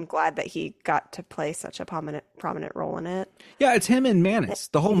 and I'm glad that he got to play such a prominent role in it. Yeah, it's him and Manis.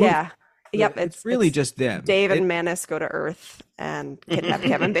 The whole movie. Yeah. Yep. It's really just them. Dave and Manus go to Earth and kidnap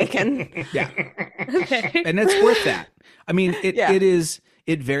Kevin Bacon. Yeah. Okay. And it's worth that. I mean, Yeah.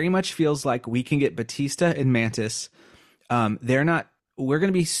 it very much feels like we can get Batista and Mantis. We're going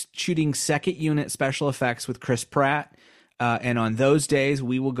to be shooting second unit special effects with Chris Pratt. And on those days,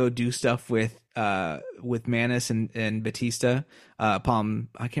 we will go do stuff with Manus and Batista. Palm,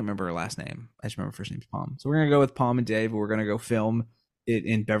 I can't remember her last name. I just remember her first name's Palm. So we're going to go with Palm and Dave. We're going to go film it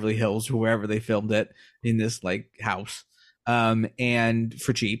in Beverly Hills or wherever they filmed it in this like house. And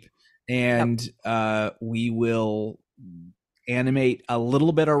for cheap. And we will animate a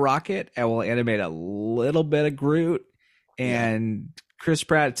little bit of Rocket, and we'll animate a little bit of Groot, and Chris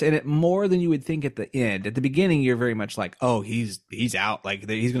Pratt's in it more than you would think at the end. At the beginning, you're very much like, oh, he's out, like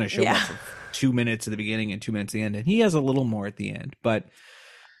he's going to show up for 2 minutes at the beginning and 2 minutes at the end, and he has a little more at the end. But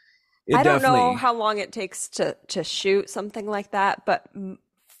I don't know how long it takes to shoot something like that, but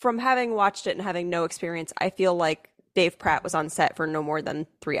from having watched it and having no experience, I feel like Dave Pratt was on set for no more than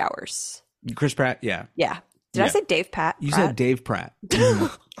 3 hours. Chris Pratt, yeah. Yeah. Did I say Dave Pratt? You said Dave Pratt.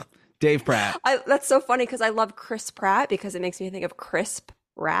 Dave Pratt. That's so funny because I love Chris Pratt because it makes me think of Crisp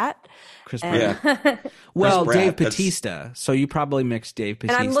Rat. Chris And- Pratt. Yeah. Well, Chris Pratt, Dave that's- Batista. So you probably mixed Dave And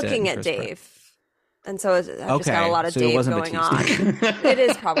Batista. I'm looking at Chris Pratt. Dave. And so I've just got Okay, a lot of so it Dave wasn't going Batista. on. It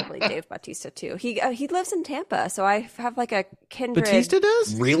is probably Dave Bautista too. He lives in Tampa, so I have like a kindred. Batista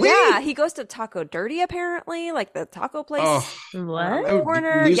does? Really? Yeah, he goes to Taco Dirty apparently, like the taco place. Oh, What? I would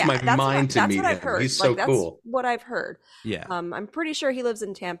Corner. lose Yeah, my that's mind what, to that's meet what I've him. heard. He's so like, that's cool. what I've heard. Yeah. I'm pretty sure he lives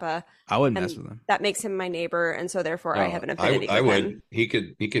in Tampa. I wouldn't and mess with him. That makes him my neighbor, and so therefore I have an affinity I with would. him. He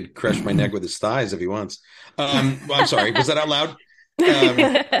could crush my neck with his thighs if he wants. Well, I'm sorry. Was that out loud?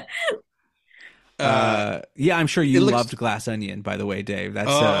 Yeah, I'm sure you it looks- loved Glass Onion, by the way, Dave. That's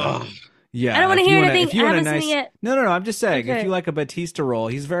Oh, Yeah, I don't want to if you hear wanna- anything. if you I want a haven't nice, seen it yet. no. I'm just saying, if Okay. you like a Batista role,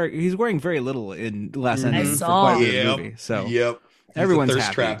 he's wearing very little in Last Mhm. Enemy for saw. quite a bit of the Yep. movie. So Yep. He's everyone's a thirst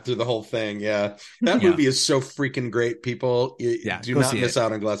happy. trap through the whole thing. Yeah. That Yeah. movie is so freaking great, people. Do go not see miss it.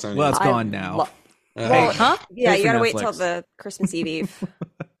 out on Glass Onion. Well, it's I gone now. lo- Hey. Well, Huh? yeah, Pay you for gotta wait Netflix. till the Christmas Eve. It's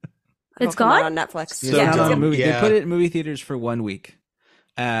It'll come out gone? on Netflix. So It's yeah, not it's on gonna- movie. They yeah. put it in movie theaters for 1 week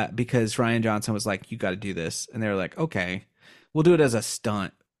because Ryan Johnson was like, "You got to do this," and they were like, "Okay, we'll do it as a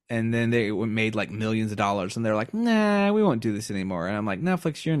stunt." And then they made like millions of dollars, and they're like, "Nah, we won't do this anymore." And I'm like,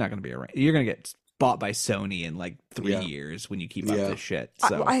 "Netflix, you're not going to be around. You're going to get bought by Sony in like 3 Yeah. years when you keep up Yeah. this shit."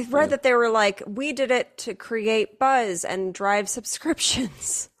 So I read that they were like, we did it to create buzz and drive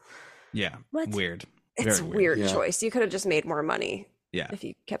subscriptions. yeah, What? weird. It's Very a weird Yeah. choice. You could have just made more money Yeah. if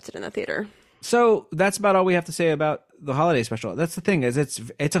you kept it in the theater. So that's about all we have to say about the holiday special. That's the thing, is it's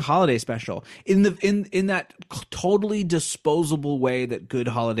a holiday special in that totally disposable way that good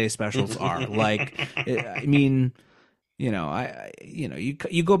holiday specials are. Like, I mean,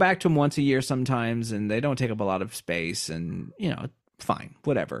 you go back to them once a year sometimes, and they don't take up a lot of space, and fine,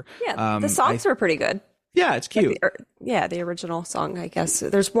 whatever. Yeah, the songs were pretty good. Yeah, it's cute. The original song, I guess.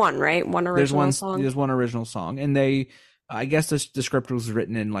 There's one, right? One original song. There's one original song, and I guess the script was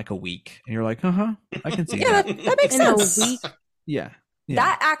written in like a week, and you're like, I can see Yeah, that. that makes In a sense. week. Yeah.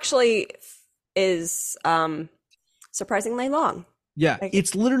 That actually is surprisingly long. Yeah,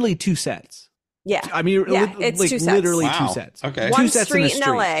 it's literally 2 sets. Yeah. I mean, Yeah, it's like 2 sets. literally Wow. 2 sets. Okay. Two One sets street in in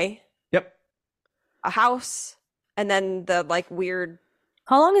a LA, Yep. a house, and then the like weird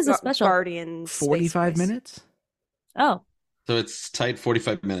How long is the special? Guardian space 45 place. minutes. Oh, So it's tight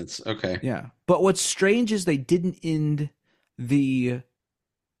 45 minutes. Okay. Yeah. But what's strange is they didn't end the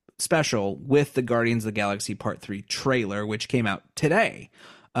special with the Guardians of the Galaxy Part 3 trailer, which came out today.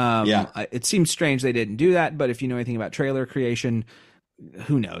 Yeah. It seems strange they didn't do that, but if you know anything about trailer creation,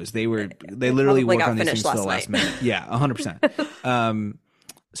 who knows? They literally probably work got on these things finished till the last last minute. Yeah, 100%.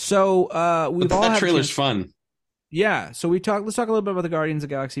 So we've But all that had a trailer's chance- fun. Yeah, so let's talk a little bit about the Guardians of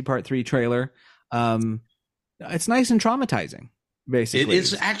the Galaxy Part 3 trailer. It's nice and traumatizing, It basically.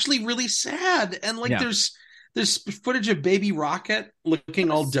 is actually really sad. And like Yeah. there's footage of Baby Rocket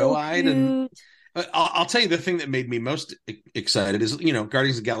looking all so doe-eyed and cute. I'll tell you the thing that made me most excited is,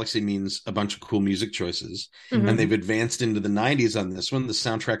 Guardians of the Galaxy means a bunch of cool music choices. Mhm. And they've advanced into the 90s on this one. The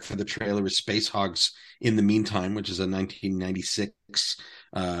soundtrack for the trailer is Space Hogs in the Meantime, which is a 1996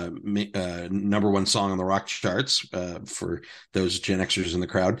 number one song on the rock charts for those Gen Xers in the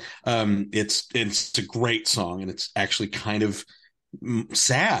crowd. It's a great song, and it's actually kind of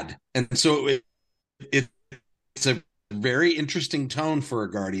sad. And so it's a very interesting tone for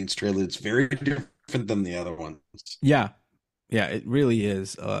a Guardians trailer. It's very different than the other ones. Yeah. Yeah, it really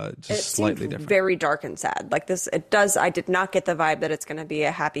is just It slightly seemed different. very dark and sad. Like this, it does. I did not get the vibe that it's going to be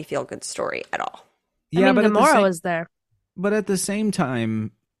a happy, feel good story at all. Yeah, I mean, but at the Gamora same- was there. But at the same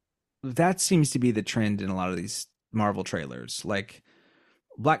time, that seems to be the trend in a lot of these Marvel trailers. Like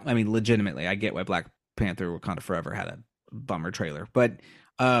legitimately, I get why Black Panther Wakanda Forever had a bummer trailer, but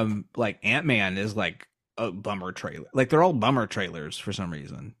like Ant-Man is like a bummer trailer. Like they're all bummer trailers for some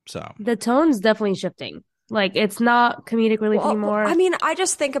reason. So The tone's definitely shifting. Like it's not comedic relief anymore. I mean, I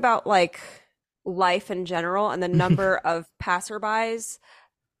just think about like life in general and the number of passerbys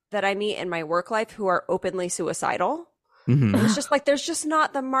that I meet in my work life who are openly suicidal. mhm. And it's just like there's just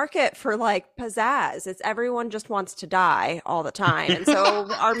not the market for like pizzazz. It's everyone just wants to die all the time. And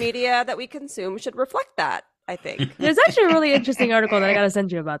so our media that we consume should reflect that, I think. There's actually a really interesting article that I gotta send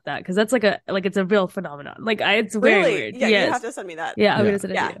you about that because that's it's a real phenomenon. Like it's very Really? weird. Yeah, Yes. you have to send me that. Yeah, I'm Yeah. gonna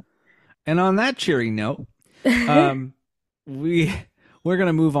send it Yeah. to And on that cheery note, you. we're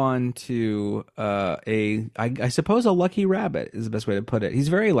gonna move on to I suppose a lucky rabbit is the best way to put it. He's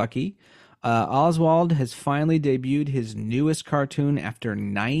very lucky. Oswald has finally debuted his newest cartoon after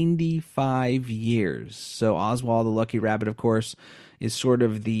 95 years. So Oswald the Lucky Rabbit, of course, is sort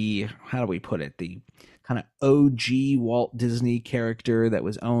of the, how do we put it, the kind of OG Walt Disney character that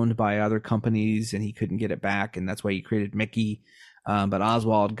was owned by other companies and he couldn't get it back, and that's why he created Mickey. But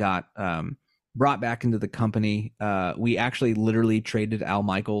Oswald got brought back into the company. We actually literally traded Al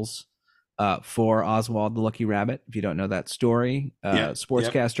Michaels for Oswald the Lucky Rabbit. If you don't know that story,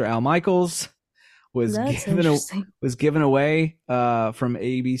 sportscaster Al Michaels was That's given interesting. away from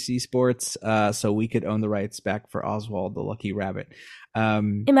ABC Sports, so we could own the rights back for Oswald the Lucky Rabbit.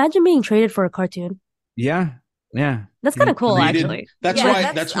 Imagine being traded for a cartoon. Yeah. That's kind of cool, They did- actually. That's Yeah,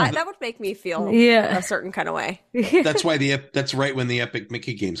 why. That's why. that would make me feel Yeah. a certain kind of way. That's why that's right when the Epic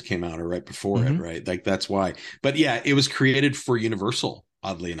Mickey games came out, or right before it, Mhm. right? Like that's why. But yeah, it was created for Universal.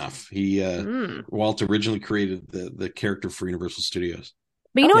 Oddly enough, he Mm. Walt originally created the character for Universal Studios.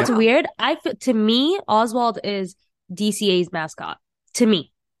 But you know Oh, what's wow. weird? To me, Oswald is DCA's mascot. To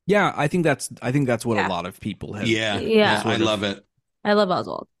me. Yeah, I think that's what a Yeah. lot of people have. Yeah, Yeah. I sort of. love it. I love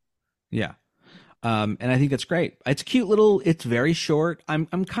Oswald. Yeah. And I think that's great. It's a cute little. It's very short. I'm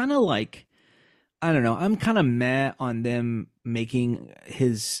kind of like, I don't know. I'm kind of meh on them making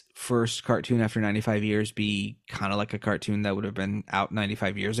his first cartoon after 95 years be kind of like a cartoon that would have been out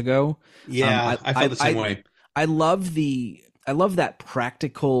 95 years ago. Yeah, I felt the same way. I love that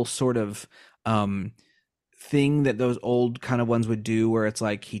practical sort of thing that those old kind of ones would do, where it's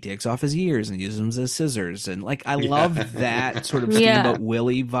like he takes off his ears and uses them as scissors, and like I love that sort of Yeah. Steamboat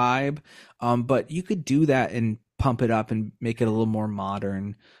Willie vibe. But you could do that and pump it up and make it a little more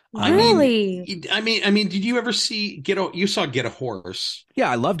modern. Really? I mean, did you ever see You saw Get a Horse, Yeah,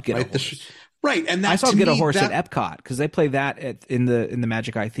 I loved Get a right? Horse. Right, and that I saw to Get a me, Horse that, at Epcot because they play that in the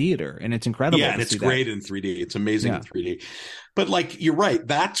Magic Eye Theater, and it's incredible. yeah, to and it's see great that. in 3D. It's amazing Yeah. in 3D. But like, you're right.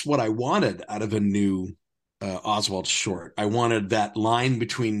 That's what I wanted out of a new Oswald short. I wanted that line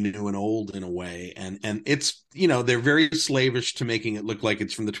between new and old in a way, and it's, they're very slavish to making it look like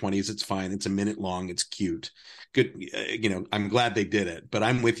it's from the 20s. It's fine. It's a minute long. It's cute. Good. I'm glad they did it, but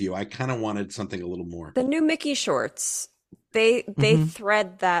I'm with you. I kind of wanted something a little more. The new Mickey shorts, they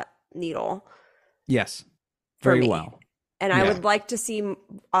thread that needle Yes, for very me. well. And I Yeah. would like to see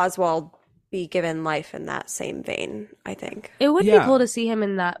Oswald be given life in that same vein, I think. It would be Yeah. cool to see him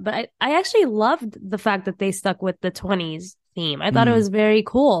in that. But I actually loved the fact that they stuck with the 20s theme. I thought it was very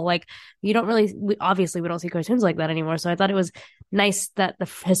cool. Like, you don't really, obviously, we don't see cartoons like that anymore. So I thought it was nice that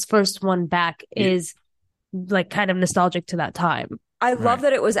his first one back is like kind of nostalgic to that time. I love Right.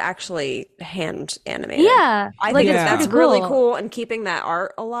 that it was actually hand animated. Yeah. I like, think it's that's pretty really cool, and keeping that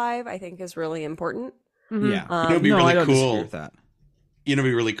art alive, I think, is really important. Mhm. Yeah, It'd be no, really I don't disagree cool. with that. It'd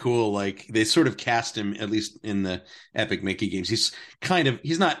be really cool. Like, they sort of cast him, at least in the Epic Mickey games. He's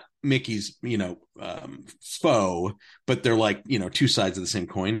not Mickey's, foe, but they're like, two sides of the same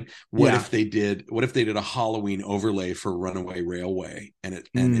coin. What if they did a Halloween overlay for Runaway Railway, and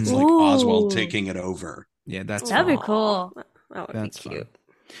it's like Oswald Ooh. taking it over? Yeah, that's That'd be fun. cool. That would That's be cute.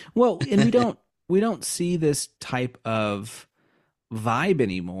 Well, and we don't see this type of vibe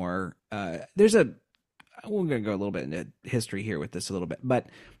anymore. We're going to go a little bit into history here with this a little bit, but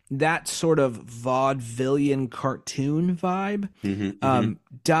that sort of vaudevillian cartoon vibe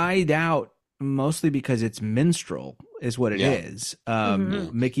died out mostly because it's minstrel is what it is.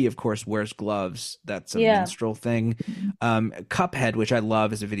 Mickey, of course, wears gloves. That's a minstrel thing. Cuphead, which I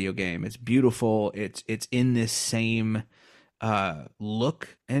love as a video game, it's beautiful. It's in this same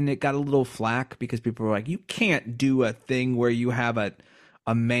look, and it got a little flack because people were like, you can't do a thing where you have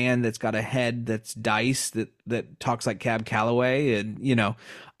a man that's got a head that's dice that talks like Cab Calloway, and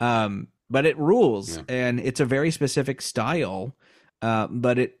but it rules. And it's a very specific style,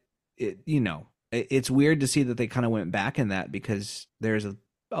 but it's weird to see that they kind of went back in that, because there's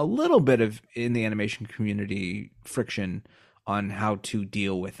a little bit of, in the animation community, friction on how to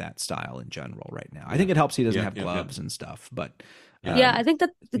deal with that style in general right now. I think it helps he doesn't have gloves and stuff, but I think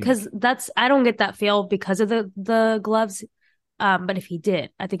that because I don't get that feel because of the gloves. But if he did,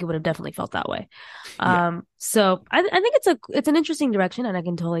 I think it would have definitely felt that way. So I think it's an interesting direction, and I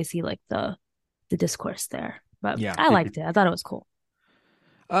can totally see like the discourse there. But I liked it. I thought it was cool.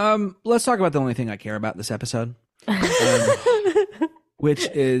 Let's talk about the only thing I care about this episode, which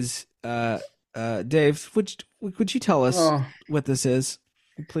is Dave. Would you tell us what this is,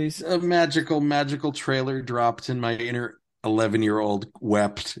 please? A magical trailer dropped, and my inner 11-year-old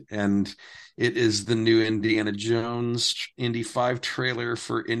wept, and it is the new Indiana Jones Indy 5 trailer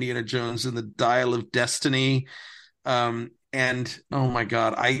for Indiana Jones and the Dial of Destiny. And oh my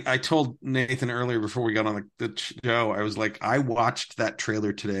God, I told Nathan earlier before we got on the show, I was like, I watched that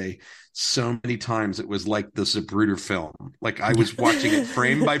trailer today so many times. It was like the Zapruder film. Like, I was watching it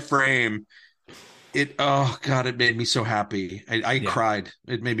frame by frame. Oh God, it made me so happy. I cried.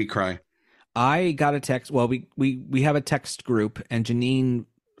 It made me cry. I got a text. Well, we have a text group, and Janine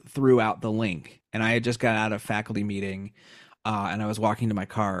threw out the link, and I had just got out of faculty meeting, and I was walking to my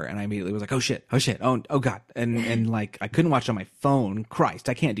car, and I immediately was like, oh shit, oh God, and like I couldn't watch it on my phone. Christ,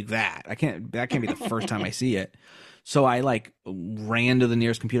 I can't do that. That can't be the first time I see it. So I like ran to the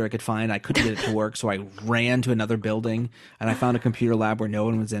nearest computer I could find. I couldn't get it to work, so I ran to another building, and I found a computer lab where no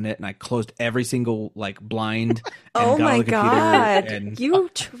one was in it, and I closed every single like blind. And Oh got on my the computer, God. and You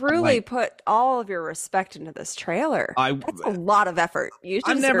truly like- put all of your respect into this trailer. That's a lot of effort. You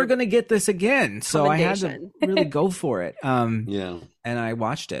I'm never deserve going to get this again, so I had to commendation. really go for it. Yeah. And I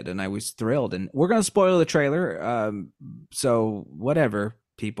watched it, and I was thrilled. And we're going to spoil the trailer, so whatever,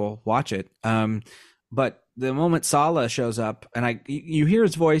 people, watch it. But the moment Sala shows up, and you hear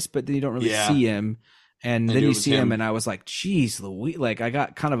his voice, but then you don't really Yeah. see him, and I then knew you it was see him, him. and I was like, "Geez, Louis!" Like I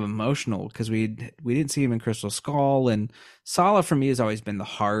got kind of emotional because we didn't see him in Crystal Skull, and Sala for me has always been the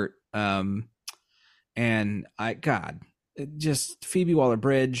heart. And just Phoebe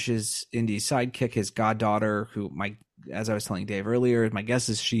Waller-Bridge is Indy's sidekick, his goddaughter, who as I was telling Dave earlier, my guess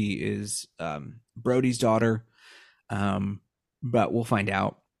is she is Brody's daughter, but we'll find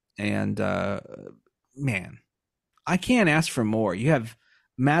out. And man, I can't ask for more. You have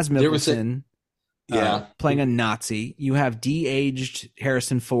Mads Mikkelsen playing a Nazi. You have de-aged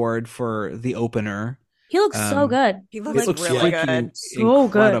Harrison Ford for the opener. He looks so good. He looks really good. So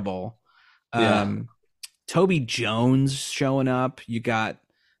incredible. Good. Toby Jones showing up. You got,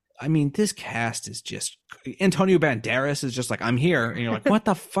 this cast is just, Antonio Banderas is just like, I'm here. And you're like, what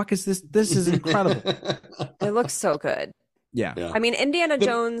the fuck is this? This is incredible. It looks so good. Yeah. Indiana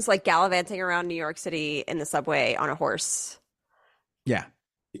Jones, like gallivanting around New York City in the subway on a horse. Yeah.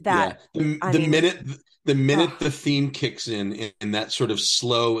 The minute the theme kicks in that sort of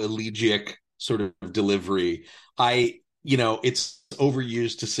slow elegiac sort of delivery, it's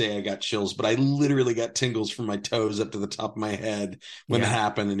overused to say I got chills, but I literally got tingles from my toes up to the top of my head when that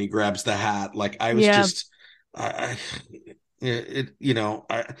happened, and he grabs the hat. Like I was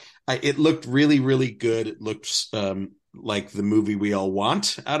it looked really, really good. It looked like the movie we all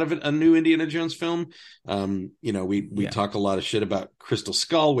want out of a new Indiana Jones film. We talk a lot of shit about Crystal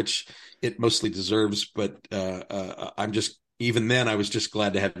Skull, which it mostly deserves, but I'm just, even then I was just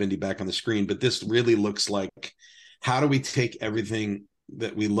glad to have Indy back on the screen. But this really looks like, how do we take everything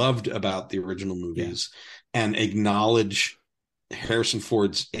that we loved about the original movies and acknowledge Harrison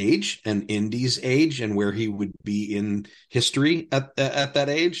Ford's age and Indy's age and where he would be in history at that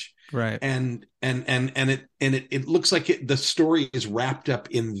age, right? And it looks like the story is wrapped up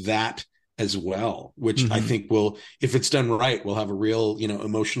in that as well, which I think will, if it's done right, we'll have a real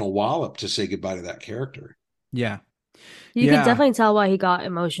emotional wallop to say goodbye to that character. Yeah. You can definitely tell why he got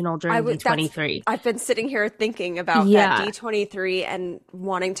emotional during D23. I've been sitting here thinking about that D23 and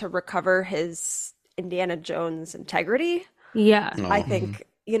wanting to recover his Indiana Jones integrity. Yeah. I think,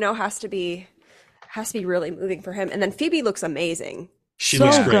 has to be really moving for him. And then Phoebe looks amazing. She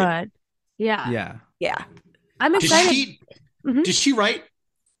looks great. Good. Yeah. Yeah. I'm excited. Did she write?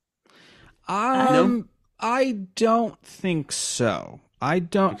 No? I don't think so. I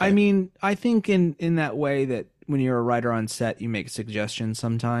don't. Okay. I think in that way that when you're a writer on set, you make suggestions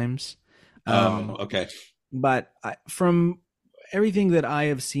sometimes. Okay. But from everything that I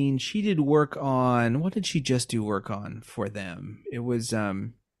have seen, she did work on, what did she just do work on for them? It was,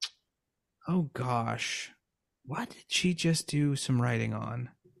 oh gosh, what did she just do some writing on?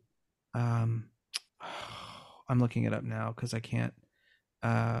 I'm looking it up now because I can't.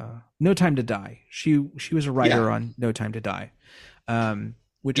 No Time to Die. She was a writer on No Time to Die,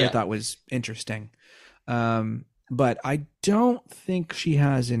 which I thought was interesting. But I don't think she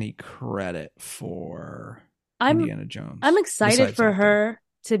has any credit for Indiana Jones. I'm excited for her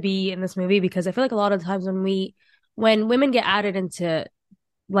to be in this movie because I feel like a lot of times when women get added into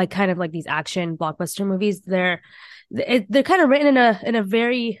like kind of like these action blockbuster movies, they're kind of written in a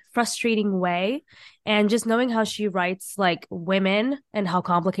very frustrating way. And just knowing how she writes like women and how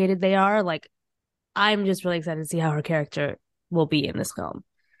complicated they are, like I'm just really excited to see how her character will be in this film.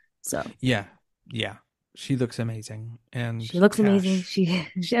 So yeah. She looks amazing, and she looks amazing.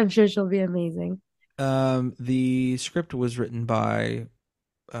 I'm sure she'll be amazing. The script was written by,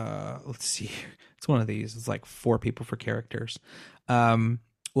 let's see, it's one of these. It's like 4 people for characters.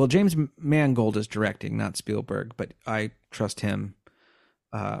 Well, James Mangold is directing, not Spielberg, but I trust him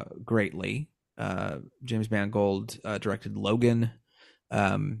greatly. James Mangold directed Logan,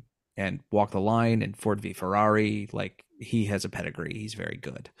 and Walk the Line and Ford v Ferrari. Like he has a pedigree. He's very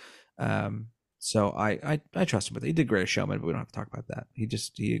good. So I trust him with it. He did Greatest Showman, but we don't have to talk about that. He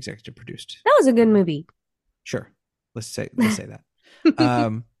executive produced. That was a good movie. Sure. Let's say that.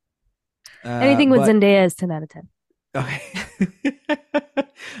 Anything with Zendaya is 10 out of 10. Okay.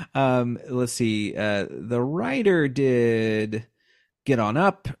 Let's see. The writer did Get On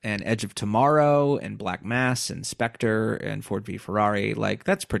Up and Edge of Tomorrow and Black Mass and Spectre and Ford v Ferrari. Like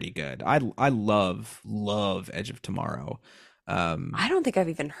that's pretty good. I love Edge of Tomorrow. I don't think I've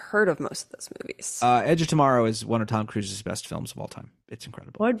even heard of most of those movies. Edge of Tomorrow is one of Tom Cruise's best films of all time. It's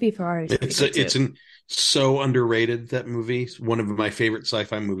incredible. Ford v Ferrari. It's so underrated, that movie. It's one of my favorite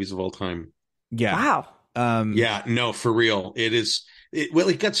sci-fi movies of all time. Yeah. Wow. Yeah, no, for real. It is.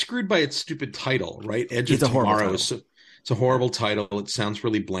 It got screwed by its stupid title, right? Edge of Tomorrow is it's a horrible title. It sounds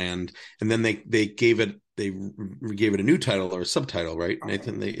really bland. And then they gave it a new title or a subtitle, right?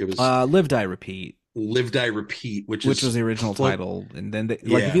 Nathan, it was Live, Die, Repeat. Live Die Repeat, which was the original title, and then like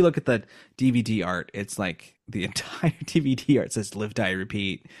if you look at the DVD art, it's like the entire DVD art says "Live Die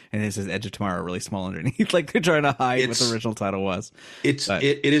Repeat," and it says "Edge of Tomorrow" really small underneath. Like they're trying to hide what the original title was. It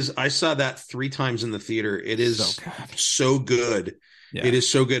is. I saw that 3 times in the theater. It is so good. Yeah. It is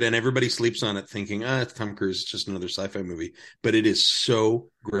so good, and everybody sleeps on it, thinking, it's Tom Cruise, it's just another sci-fi movie. But it is so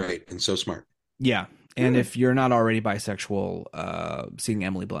great and so smart. Yeah, and if you're not already bisexual, seeing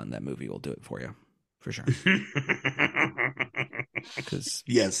Emily Blunt in that movie will do it for you. For sure. Because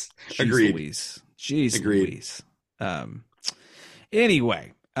yes, agreed. Jeez Louise.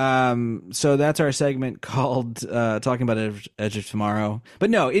 Anyway, so that's our segment called talking about Edge of Tomorrow.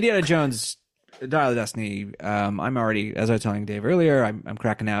 But no, Indiana Jones, Dial of Destiny. I'm already, as I was telling Dave earlier, I'm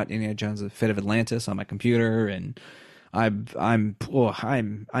cracking out Indiana Jones: The Fate of Atlantis on my computer, and I'm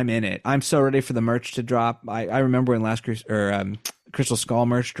in it. I'm so ready for the merch to drop. I remember when Crystal Skull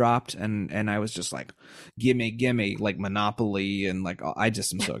merch dropped, and I was just like, gimme, like Monopoly, and like I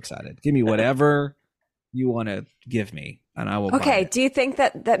just am so excited. Give me whatever you want to give me, and I will. Okay, buy it. do you think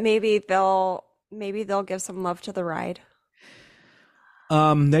that maybe they'll give some love to the ride?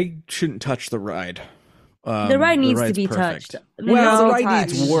 They shouldn't touch the ride. The ride needs to be perfect. touched. Well, the ride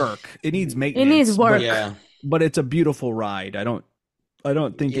touched. needs work. It needs maintenance. It needs work. But it's a beautiful ride. I don't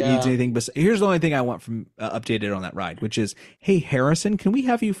think it needs anything. But here's the only thing I want from updated on that ride, which is, hey Harrison, can we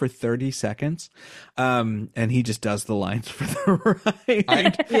have you for 30 seconds? And he just does the lines for the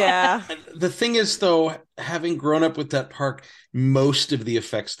ride. Yeah. The thing is, though, having grown up with that park, most of the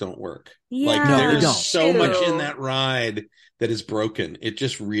effects don't work. Yeah. Like No, they there's don't. so much in that ride that is broken. It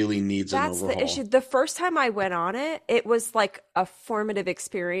just really needs an overhaul. That's the issue. The first time I went on it, it was like a formative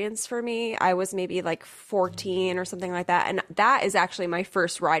experience for me. I was maybe like 14 or something like that. And that is actually my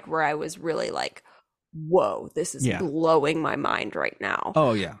first ride where I was really like, whoa, this is blowing my mind right now.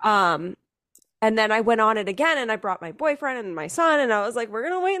 Oh yeah. And then I went on it again, and I brought my boyfriend and my son, and I was like, we're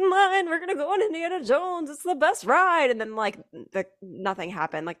going to wait in line. We're going to go on Indiana Jones. It's the best ride. And then like nothing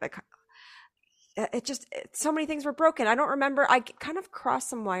happened. Like so many things were broken. I don't remember. I kind of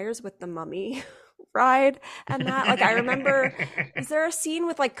crossed some wires with the Mummy ride, and that, like, I remember, is there a scene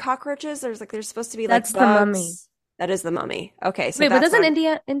with like cockroaches? There's supposed to be like That's bugs. the Mummy. That is the Mummy. Okay. So wait, but that's doesn't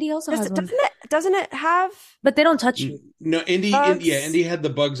Indy also has one? Doesn't it have? But they don't touch you. No, Indy had the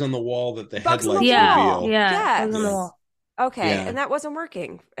bugs on the wall that the Bugs on headlights the wall. reveal. Yes. bugs on the wall. Okay, Yeah. and that wasn't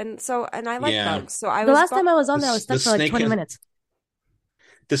working, and I like bugs. So I The was last time I was on there, I was stuck The for like snake 20 has- minutes.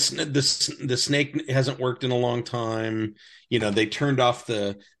 The snake hasn't worked in a long time. You know, they turned off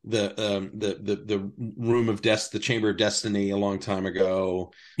the room of the chamber of destiny a long time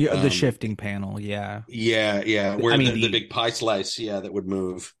ago. Yeah, the shifting panel. Yeah. Where I mean, the big pie slice, that would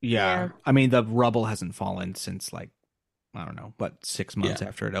move. Yeah. I mean, the rubble hasn't fallen since like, I don't know, but 6 months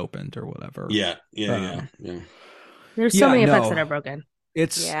after it opened or whatever. Yeah. There's so many effects that are broken.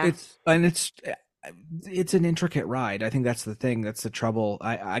 It's an intricate ride. I think that's the thing. That's the trouble.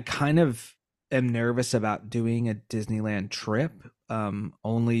 I kind of am nervous about doing a Disneyland trip,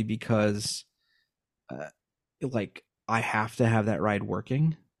 only because, like, I have to have that ride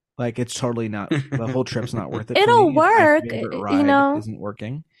working. Like, it's totally not. The whole trip's not worth it. It'll for me. work, My favorite you ride know. isn't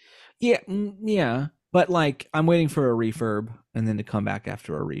working. Yeah. But like, I'm waiting for a refurb and then to come back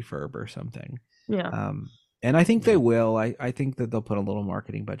after a refurb or something. Yeah. And I think they will. I think that they'll put a little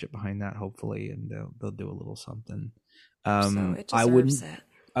marketing budget behind that, hopefully, and they'll do a little something. So it deserves it.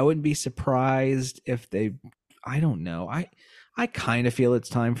 I wouldn't be surprised if they. I don't know. I kind of feel it's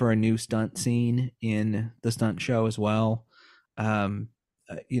time for a new stunt scene in the stunt show as well. It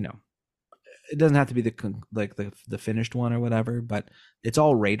doesn't have to be the finished one or whatever, but it's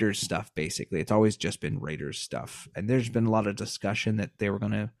all Raiders stuff basically. It's always just been Raiders stuff, and there's been a lot of discussion that they were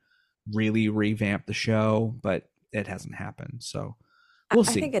going to really revamp the show, but it hasn't happened. So we'll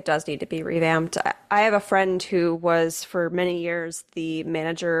see. I think it does need to be revamped. I have a friend who was for many years the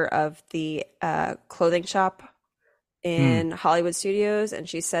manager of the clothing shop in Hollywood Studios, and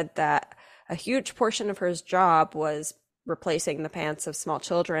she said that a huge portion of her job was replacing the pants of small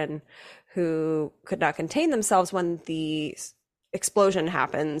children who could not contain themselves when the explosion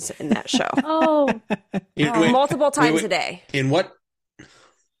happens in that show. Multiple times a day. In what?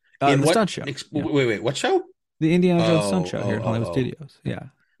 The stunt show. Wait, what show? The Indiana Jones stunt show here at Hollywood Studios. Yeah.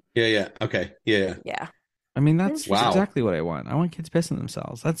 Yeah. Okay. Yeah. I mean, that's exactly what I want. I want kids pissing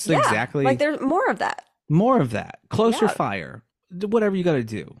themselves. That's exactly like there's more of that. Closer fire. Whatever you got to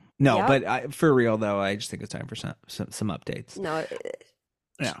do. No, but for real though, I just think it's time for some updates. No.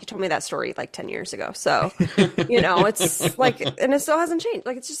 You told me that story like 10 years ago. So, it's like, and it still hasn't changed.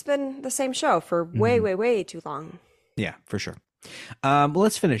 Like, it's just been the same show for way, way, way too long. Yeah, for sure. Well,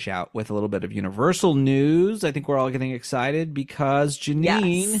 let's finish out with a little bit of Universal news. I think we're all getting excited because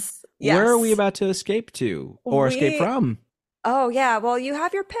Janine, Yes. where are we Yes. about to escape to or escape We from? Oh, yeah. Well, you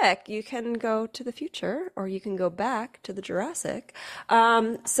have your pick. You can go to the future or you can go back to the Jurassic.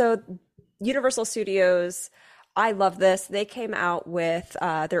 So Universal Studios, I love this. They came out with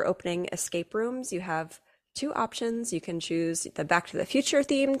their opening escape rooms. You have two options. You can choose the Back to the Future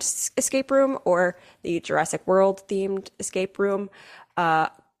themed escape room or the Jurassic World themed escape room.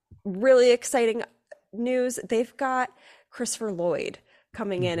 Really exciting news. They've got Christopher Lloyd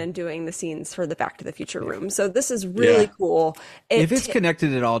coming in and doing the scenes for the Back to the Future room. So this is really Yeah. cool. If it's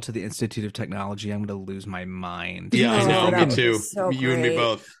connected at all to the Institute of Technology, I'm going to lose my mind. Yeah, I Oh, know. that Me would be too. so You and me great.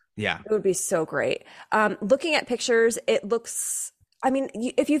 both. Yeah. It would be so great. Looking at pictures, it looks, I mean,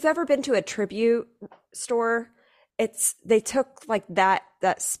 if you've ever been to a tribute store, they took like that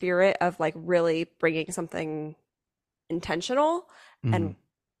spirit of like really bringing something intentional and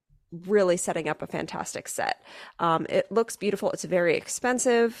really setting up a fantastic set. It looks beautiful. It's very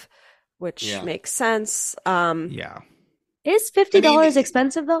expensive, which Yeah. makes sense. Yeah. Is $50 I mean,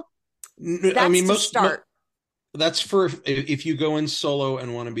 expensive though? That's I mean, to most start. that's for if you go in solo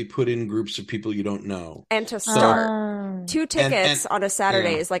and want to be put in groups of people you don't know. And to So- start, Ah. 2 tickets on a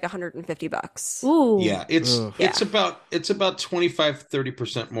Saturday yeah. is like $150. Ooh. Yeah, it's Ugh. it's about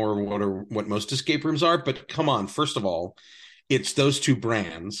 25-30% more what most escape rooms are, but come on, first of all, it's those two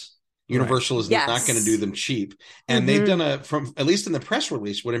brands. Universal is not Yes. going to do them cheap, and they've Mhm. done from at least in the press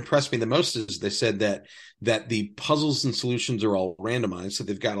release. What impressed me the most is they said that the puzzles and solutions are all randomized, so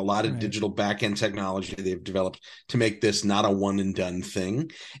they've got a lot of Right. digital back end technology they've developed to make this not a one and done thing,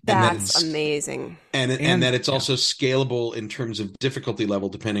 and that That's it's amazing. and that it's yeah. also scalable in terms of difficulty level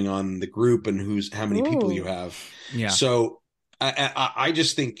depending on the group and how many people you Ooh. have. Yeah. So I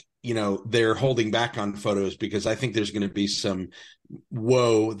just think they're holding back on photos because I think there's going to be some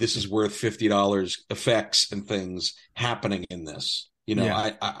whoa, this is worth $50 effects and things happening in this.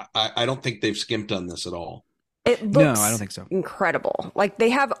 Yeah. I don't think they've skimped on this at all. It No, looks I don't think so. incredible. Like they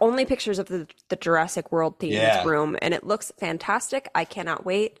have only pictures of the Jurassic World themed Yeah. room, and it looks fantastic. I cannot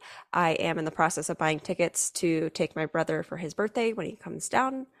wait. I am in the process of buying tickets to take my brother for his birthday when he comes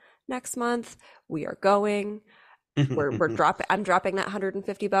down next month. We are going. We're dropping. I'm dropping that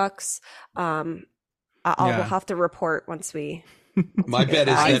 $150. I'll Yeah. we'll have to report once we. My bet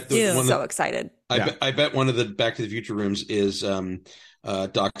is Please that do. one of So excited. I bet one of the Back to the Future rooms is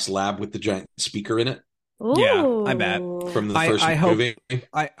Doc's lab with the giant speaker in it Yeah, I bet. from the I first hope- movie.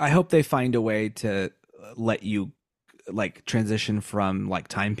 I hope they find a way to let you like transition from like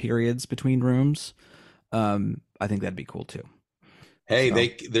time periods between rooms. I think that'd be cool too. Hey,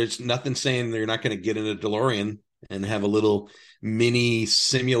 So- there's nothing saying they're not going to get in a DeLorean and have a little mini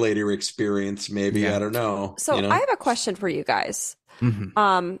simulator experience. Maybe Yeah. I don't know. So I have a question for you guys.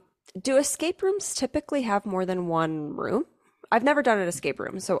 Mhm. Do escape rooms typically have more than one room? I've never done an escape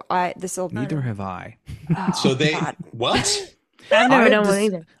room, so this will. Neither have I. So they God. what? I've never I done one just-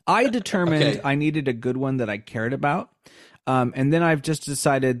 either. I determined Okay. I needed a good one that I cared about. And then I've just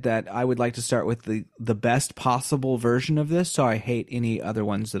decided that I would like to start with the best possible version of this, so I hate any other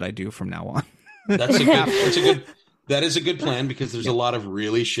ones that I do from now on. That is a good plan because there's a lot of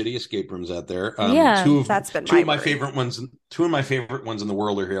really shitty escape rooms out there. Yeah, that's been two my of my worry. favorite ones. Two of my favorite ones in the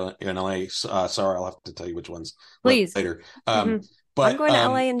world are here in LA. Sorry, I'll have to tell you which ones Please. later. Mhm. But I'm going to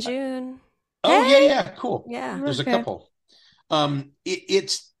LA in June. Oh yeah, cool. Yeah. There's Okay. a couple.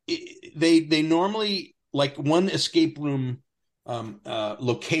 They normally like one escape room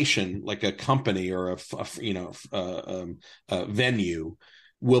location, like a company or a venue,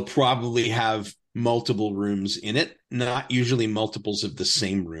 will probably have multiple rooms in it. Not usually multiples of the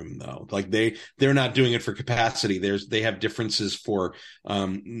same room though. Like they're not doing it for capacity. They have differences for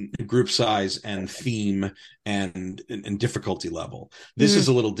group size and theme and difficulty level. This is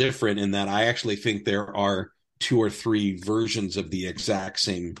a little different in that I actually think there are 2 or 3 versions of the exact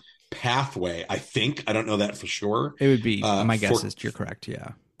same pathway. I don't know that for sure. It would be my guess for- is you're correct.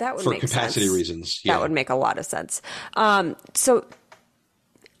 Yeah. That would for make capacity sense. reasons. That would make a lot of sense. So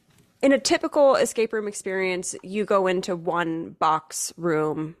in a typical escape room experience, you go into one box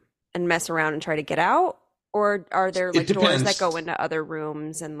room and mess around and try to get out? Or are there like doors depends. that go into other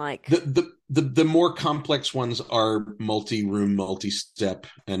rooms and like The more complex ones are multi-room, multi-step,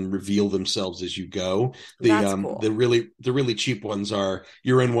 and reveal themselves as you go. That's cool. The really cheap ones are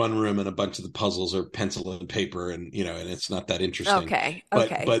you're in one room and a bunch of the puzzles are pencil and paper, and and it's not that interesting. Okay.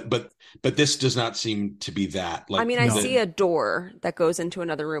 But this does not seem to be that. Like, I mean, I see a door that goes into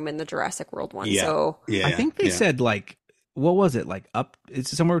another room in the Jurassic World one. Yeah. So Yeah, I think they yeah. said like what was it like up?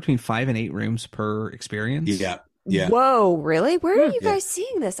 It's somewhere between 5 and 8 rooms per experience. Yeah, Yeah. Whoa, really? Where are you Yeah. guys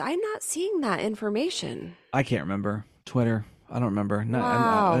seeing this? I'm not seeing that information. I can't remember. Twitter. I don't remember. No,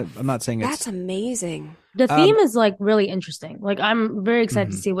 Wow. I'm not saying That's it's. amazing. The Um, theme is like really interesting. Like I'm very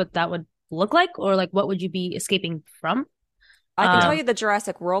excited to mhm. see what that would look like, or like what would you be escaping from? I can tell Um, you the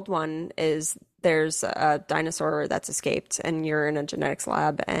Jurassic World one is there's a dinosaur that's escaped and you're in a genetics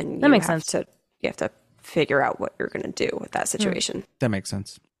lab and that makes sense. you have to figure out what you're going to do with that Hmm. situation. That makes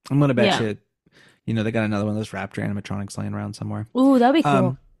sense. I'm gonna bet Yeah. you, they got another one of those Raptor animatronics laying around somewhere. Ooh, that'd be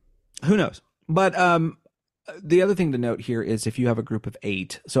cool. Who knows? But the other thing to note here is if you have a group of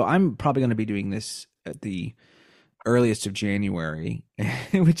 8. So I'm probably going to be doing this at the earliest of January,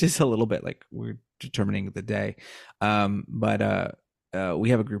 which is a little bit like we're determining the day. But we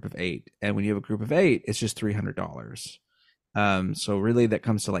have a group of 8, and when you have a group of 8, it's just $300. So really that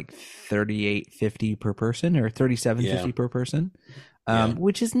comes to like $38.50 per person or $37.50 per person,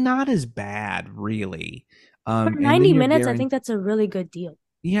 which is not as bad really. For And then 90 you're minutes, I think that's a really good deal.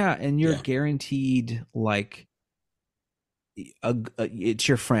 yeah, and you're Yeah. guaranteed like it's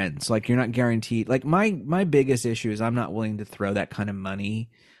your friends. Like you're not guaranteed. Like my biggest issue is I'm not willing to throw that kind of money,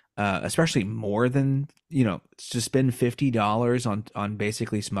 especially more than to spend $50 on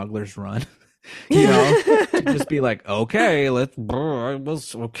basically Smuggler's Run. To just be like, okay,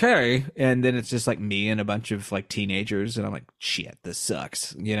 okay, and then it's just like me and a bunch of like teenagers, and I'm like, shit, this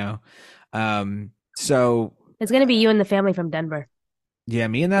sucks. So It's gonna be you and the family from Denver. yeah,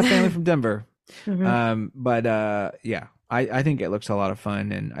 me and that family from Denver. Mhm. But yeah, I think it looks a lot of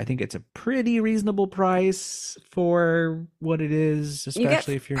fun, and I think it's a pretty reasonable price for what it is, You get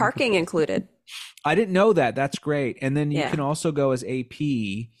especially if you're parking included. I didn't know that. That's great. And then you Yeah. can also go as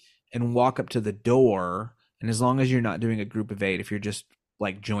AP and walk up to the door, and as long as you're not doing a group of 8, if you're just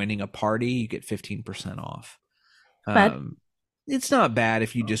like joining a party, you get 15% off. But It's not bad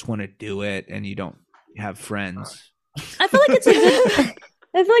if you just want to do it and you don't have friends. I feel like it's a good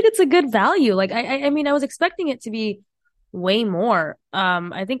I feel like it's a good value. Like I mean, I was expecting it to be way more.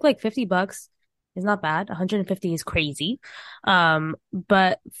 I think like $50 is not bad. 150 is crazy.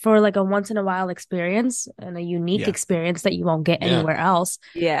 But for like a once in a while experience and a unique Yeah. experience that you won't get Yeah. anywhere else,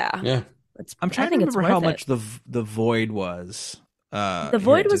 Yeah. Yeah. I'm I trying to think it's remember how worth it. much the void was. The here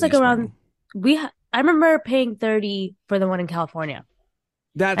void at was like Disney around Spring. I remember paying 30 for the one in California,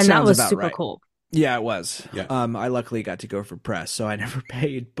 That and that sounds was about super right. cool. Yeah, it was. Yeah. I luckily got to go for press, so I never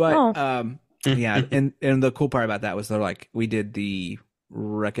paid. But Oh. yeah, and the cool part about that was they're like we did the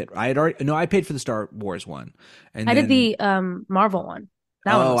Wreck-It. I paid for the Star Wars one, and I then, did the Marvel one.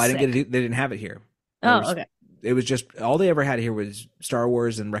 That one was I didn't sick. get it. They didn't have it here. Oh, okay. It was just all they ever had here was Star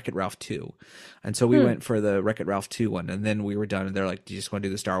Wars and Wreck-It Ralph 2. And so we went for the Wreck-It Ralph 2 one, and then we were done, and they're like, do you just want to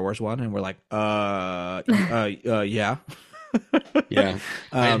do the Star Wars one? And we're like, yeah. Yeah.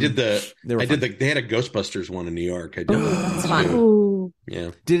 I did they were had a Ghostbusters one in New York. I did Ooh, that that's one, fun. too. Ooh.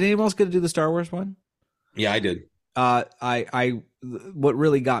 Yeah. Did anyone else get to do the Star Wars one? Yeah, I did. What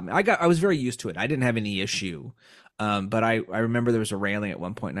really got me, I was very used to it. I didn't have any issue. But I remember there was a railing at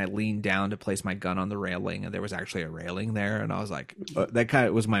one point, and I leaned down to place my gun on the railing, and there was actually a railing there, and I was like, that kind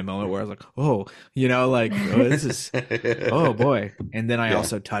of was my moment where I was like, oh, this is, oh boy. And then I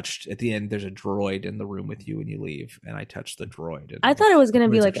also touched at the end. There's a droid in the room with you when you leave, and I touched the droid. And I thought it was gonna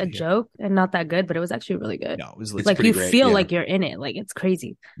be like a actually here. joke and not that good, but it was actually really good. No, it was It's Like pretty you great, feel yeah. like you're in it. Like it's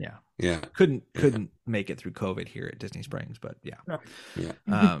crazy. yeah. Yeah. Couldn't make it through COVID here at Disney Springs, but yeah. No.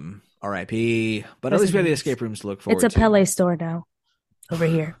 Yeah. R.I.P. But at Rest least we have in the peace. escape rooms to look forward It's to. a Pele store now over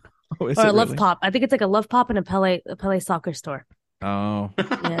here. Oh, is Or it a Love really? Pop. I think it's like a Love Pop and a Pele soccer store. Oh.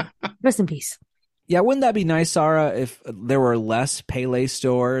 Yeah. Rest in peace. Yeah, wouldn't that be nice, Sarah, if there were less Pele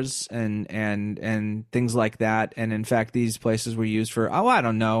stores and things like that? And in fact, these places were used for, I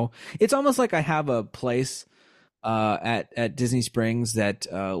don't know. It's almost like I have a place at Disney Springs that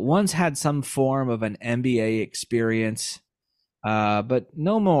once had some form of an NBA experience, but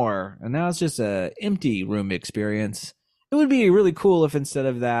no more. And now it's just a empty room experience. It would be really cool if instead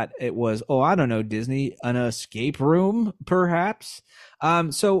of that, it was, I don't know, Disney, an escape room, perhaps.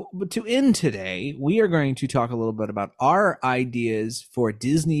 So to end today, we are going to talk a little bit about our ideas for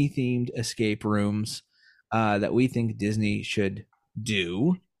Disney-themed escape rooms that we think Disney should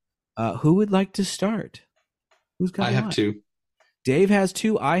do. Who would like to start? Who's got I have one? 2. Dave has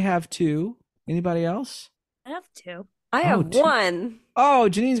 2. I have 2. Anybody else? I have two. I have two. one. Oh,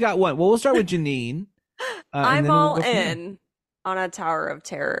 Janine's got 1. Well, we'll start with Janine. And I'm then we'll all go from there. in on a Tower of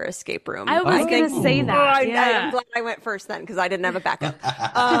Terror escape room. I was gonna gonna say Ooh. that. I'm Yeah. glad I went first then because I didn't have a backup.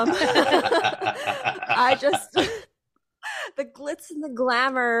 I just the glitz and the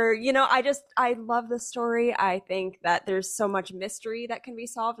glamour. I love the story. I think that there's so much mystery that can be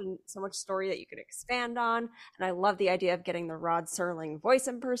solved and so much story that you could expand on. And I love the idea of getting the Rod Serling voice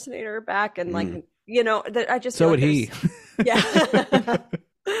impersonator back. And I just So feel would like he. yeah.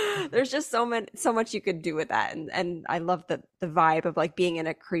 There's just so much you could do with that, and I love the vibe of like being in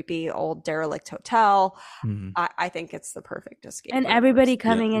a creepy old derelict hotel. I think it's the perfect escape. And everybody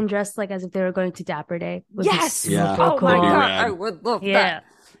coming in dressed like as if they were going to Dapper Day. Would be yes, super Yeah. oh cool. my That'd be god, rad. I would love that.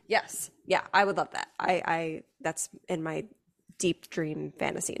 Yes, yeah, I would love that. I that's in my deep dream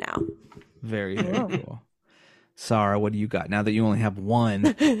fantasy now. Very, very cool. Sarah, what do you got? Now that you only have one.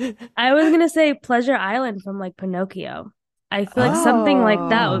 I was gonna say Pleasure Island from like Pinocchio. I feel like something like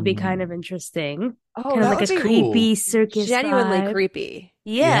that would be kind of interesting. Oh, Kind of that like a would be creepy circus genuinely vibe. creepy.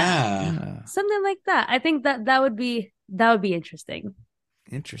 Yeah. Something like that. I think that would be interesting.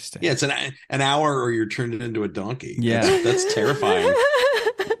 Interesting. Yeah, it's an hour or you're turned into a donkey. Yeah. That's terrifying.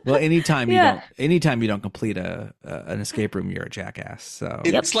 Well, anytime you don't complete an escape room, you're a jackass. So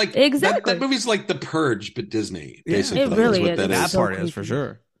It's like exactly. that movie's like The Purge, but Disney. Yeah. Basically, It really is what is. that that is. So part is for creepy.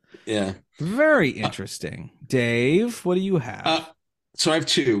 sure. Yeah. Very interesting. Dave, what do you have? So I have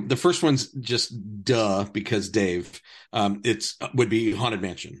two. The first one's just because Dave. It's would be Haunted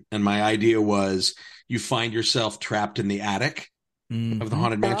Mansion, and my idea was you find yourself trapped in the attic of the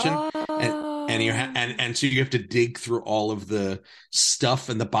Haunted Mansion, and so you have to dig through all of the stuff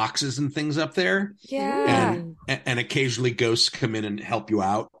and the boxes and things up there. Yeah. And occasionally ghosts come in and help you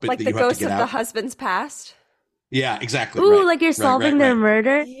out, but Like you the have to ghost get of out. the husband's past. Yeah, exactly. Ooh, right, like you're right, solving right, their right.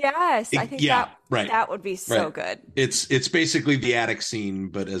 murder. Yes, I think that would be so good. It's basically the attic scene,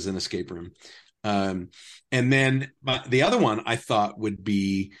 but as an escape room. And then the other one I thought would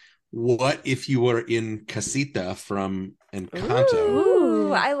be, what if you were in Casita from Encanto?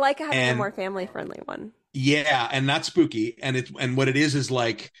 Ooh, I like having a And- more family friendly one. Yeah, and not spooky. And what it is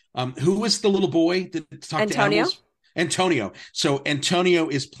like, who was the little boy that talked to Antonio? animals? Antonio. So Antonio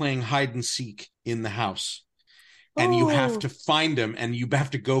is playing hide and seek in the house. And you have to find him, and you have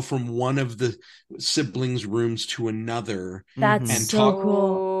to go from one of the siblings' rooms to another That's And so talk-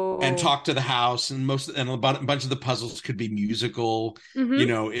 cool. and talk to the house. And a bunch of the puzzles could be musical. Mhm. You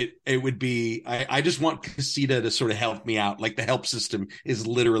know, it would be. I just want Casita to sort of help me out. Like the help system is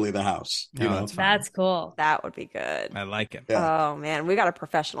literally the house. You know, that's fine. That's cool. That would be good. I like it. Yeah. Oh man, we got a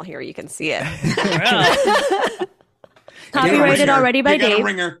professional here. You can see it. Copyrighted already by You got a Dave.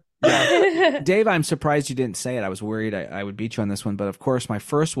 ringer. Yeah. Dave, I'm surprised you didn't say it. I was worried I would beat you on this one, but of course, my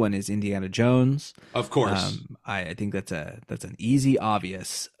first one is Indiana Jones. Of course. I think that's an easy,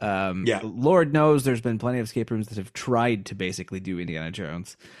 obvious. Yeah. Lord knows there's been plenty of escape rooms that have tried to basically do Indiana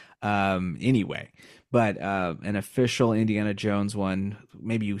Jones. Anyway, but an official Indiana Jones one,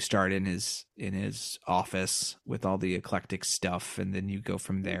 maybe you start in his office with all the eclectic stuff, and then you go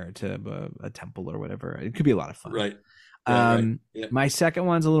from there to a temple or whatever. It could be a lot of fun. Right. Yeah. My second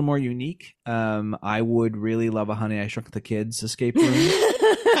one's a little more unique. I would really love a Honey, I Shrunk the Kids escape room.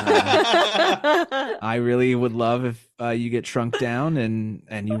 I really would love if you get shrunk down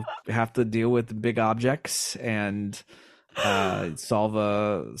and you have to deal with big objects and solve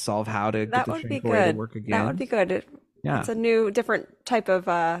how to get That the would be shrink boy to good. work again. That would be good. It's a new, different type of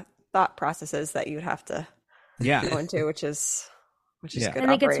thought processes that you'd have to Yeah. go into, which is Yeah. good.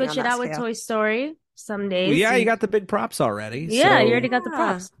 And they could operating switch on it that out with scale. Toy Story some days. Well, yeah, you got the big props already. Yeah, so you already got the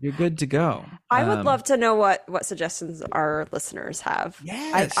props. You're good to go. I would love to know what suggestions our listeners have.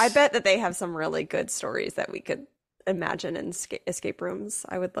 Yes. I bet that they have some really good stories that we could imagine in escape rooms.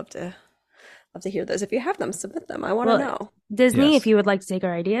 I would love to hear those. If you have them, submit them. I want to know. Disney, Yes. if you would like to take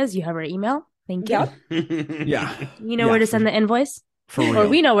our ideas, you have our email. Thank you. Yep. Yeah. You know where to send the invoice? For Or real.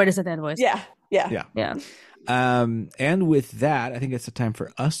 we know where to send the invoice. Yeah. Yeah. And with that, I think it's the time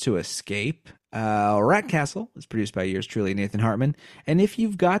for us to escape. Rat Castle is produced by yours truly, Nathan Hartman. And if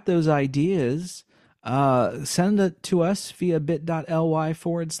you've got those ideas, send it to us via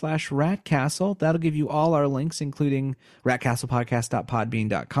bit.ly/ratcastle. That'll give you all our links, including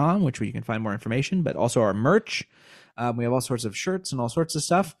ratcastlepodcast.podbean.com, which where you can find more information, but also our merch. We have all sorts of shirts and all sorts of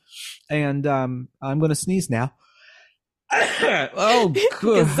stuff. And I'm going to sneeze now. Oh,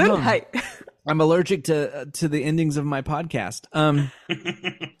 good. Gesundheit. I'm allergic to the endings of my podcast.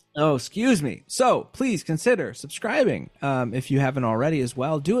 Oh, excuse me. So please consider subscribing if you haven't already as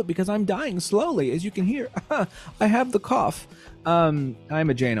well. Do it because I'm dying slowly, as you can hear. I have the cough. I'm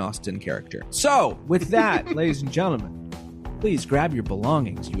a Jane Austen character. So with that, ladies and gentlemen, please grab your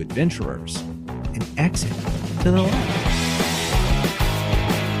belongings, you adventurers, and exit to the left.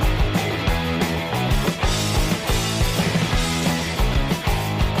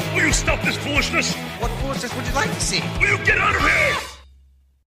 Will you stop this foolishness? What foolishness would you like to see? Will you get out of here?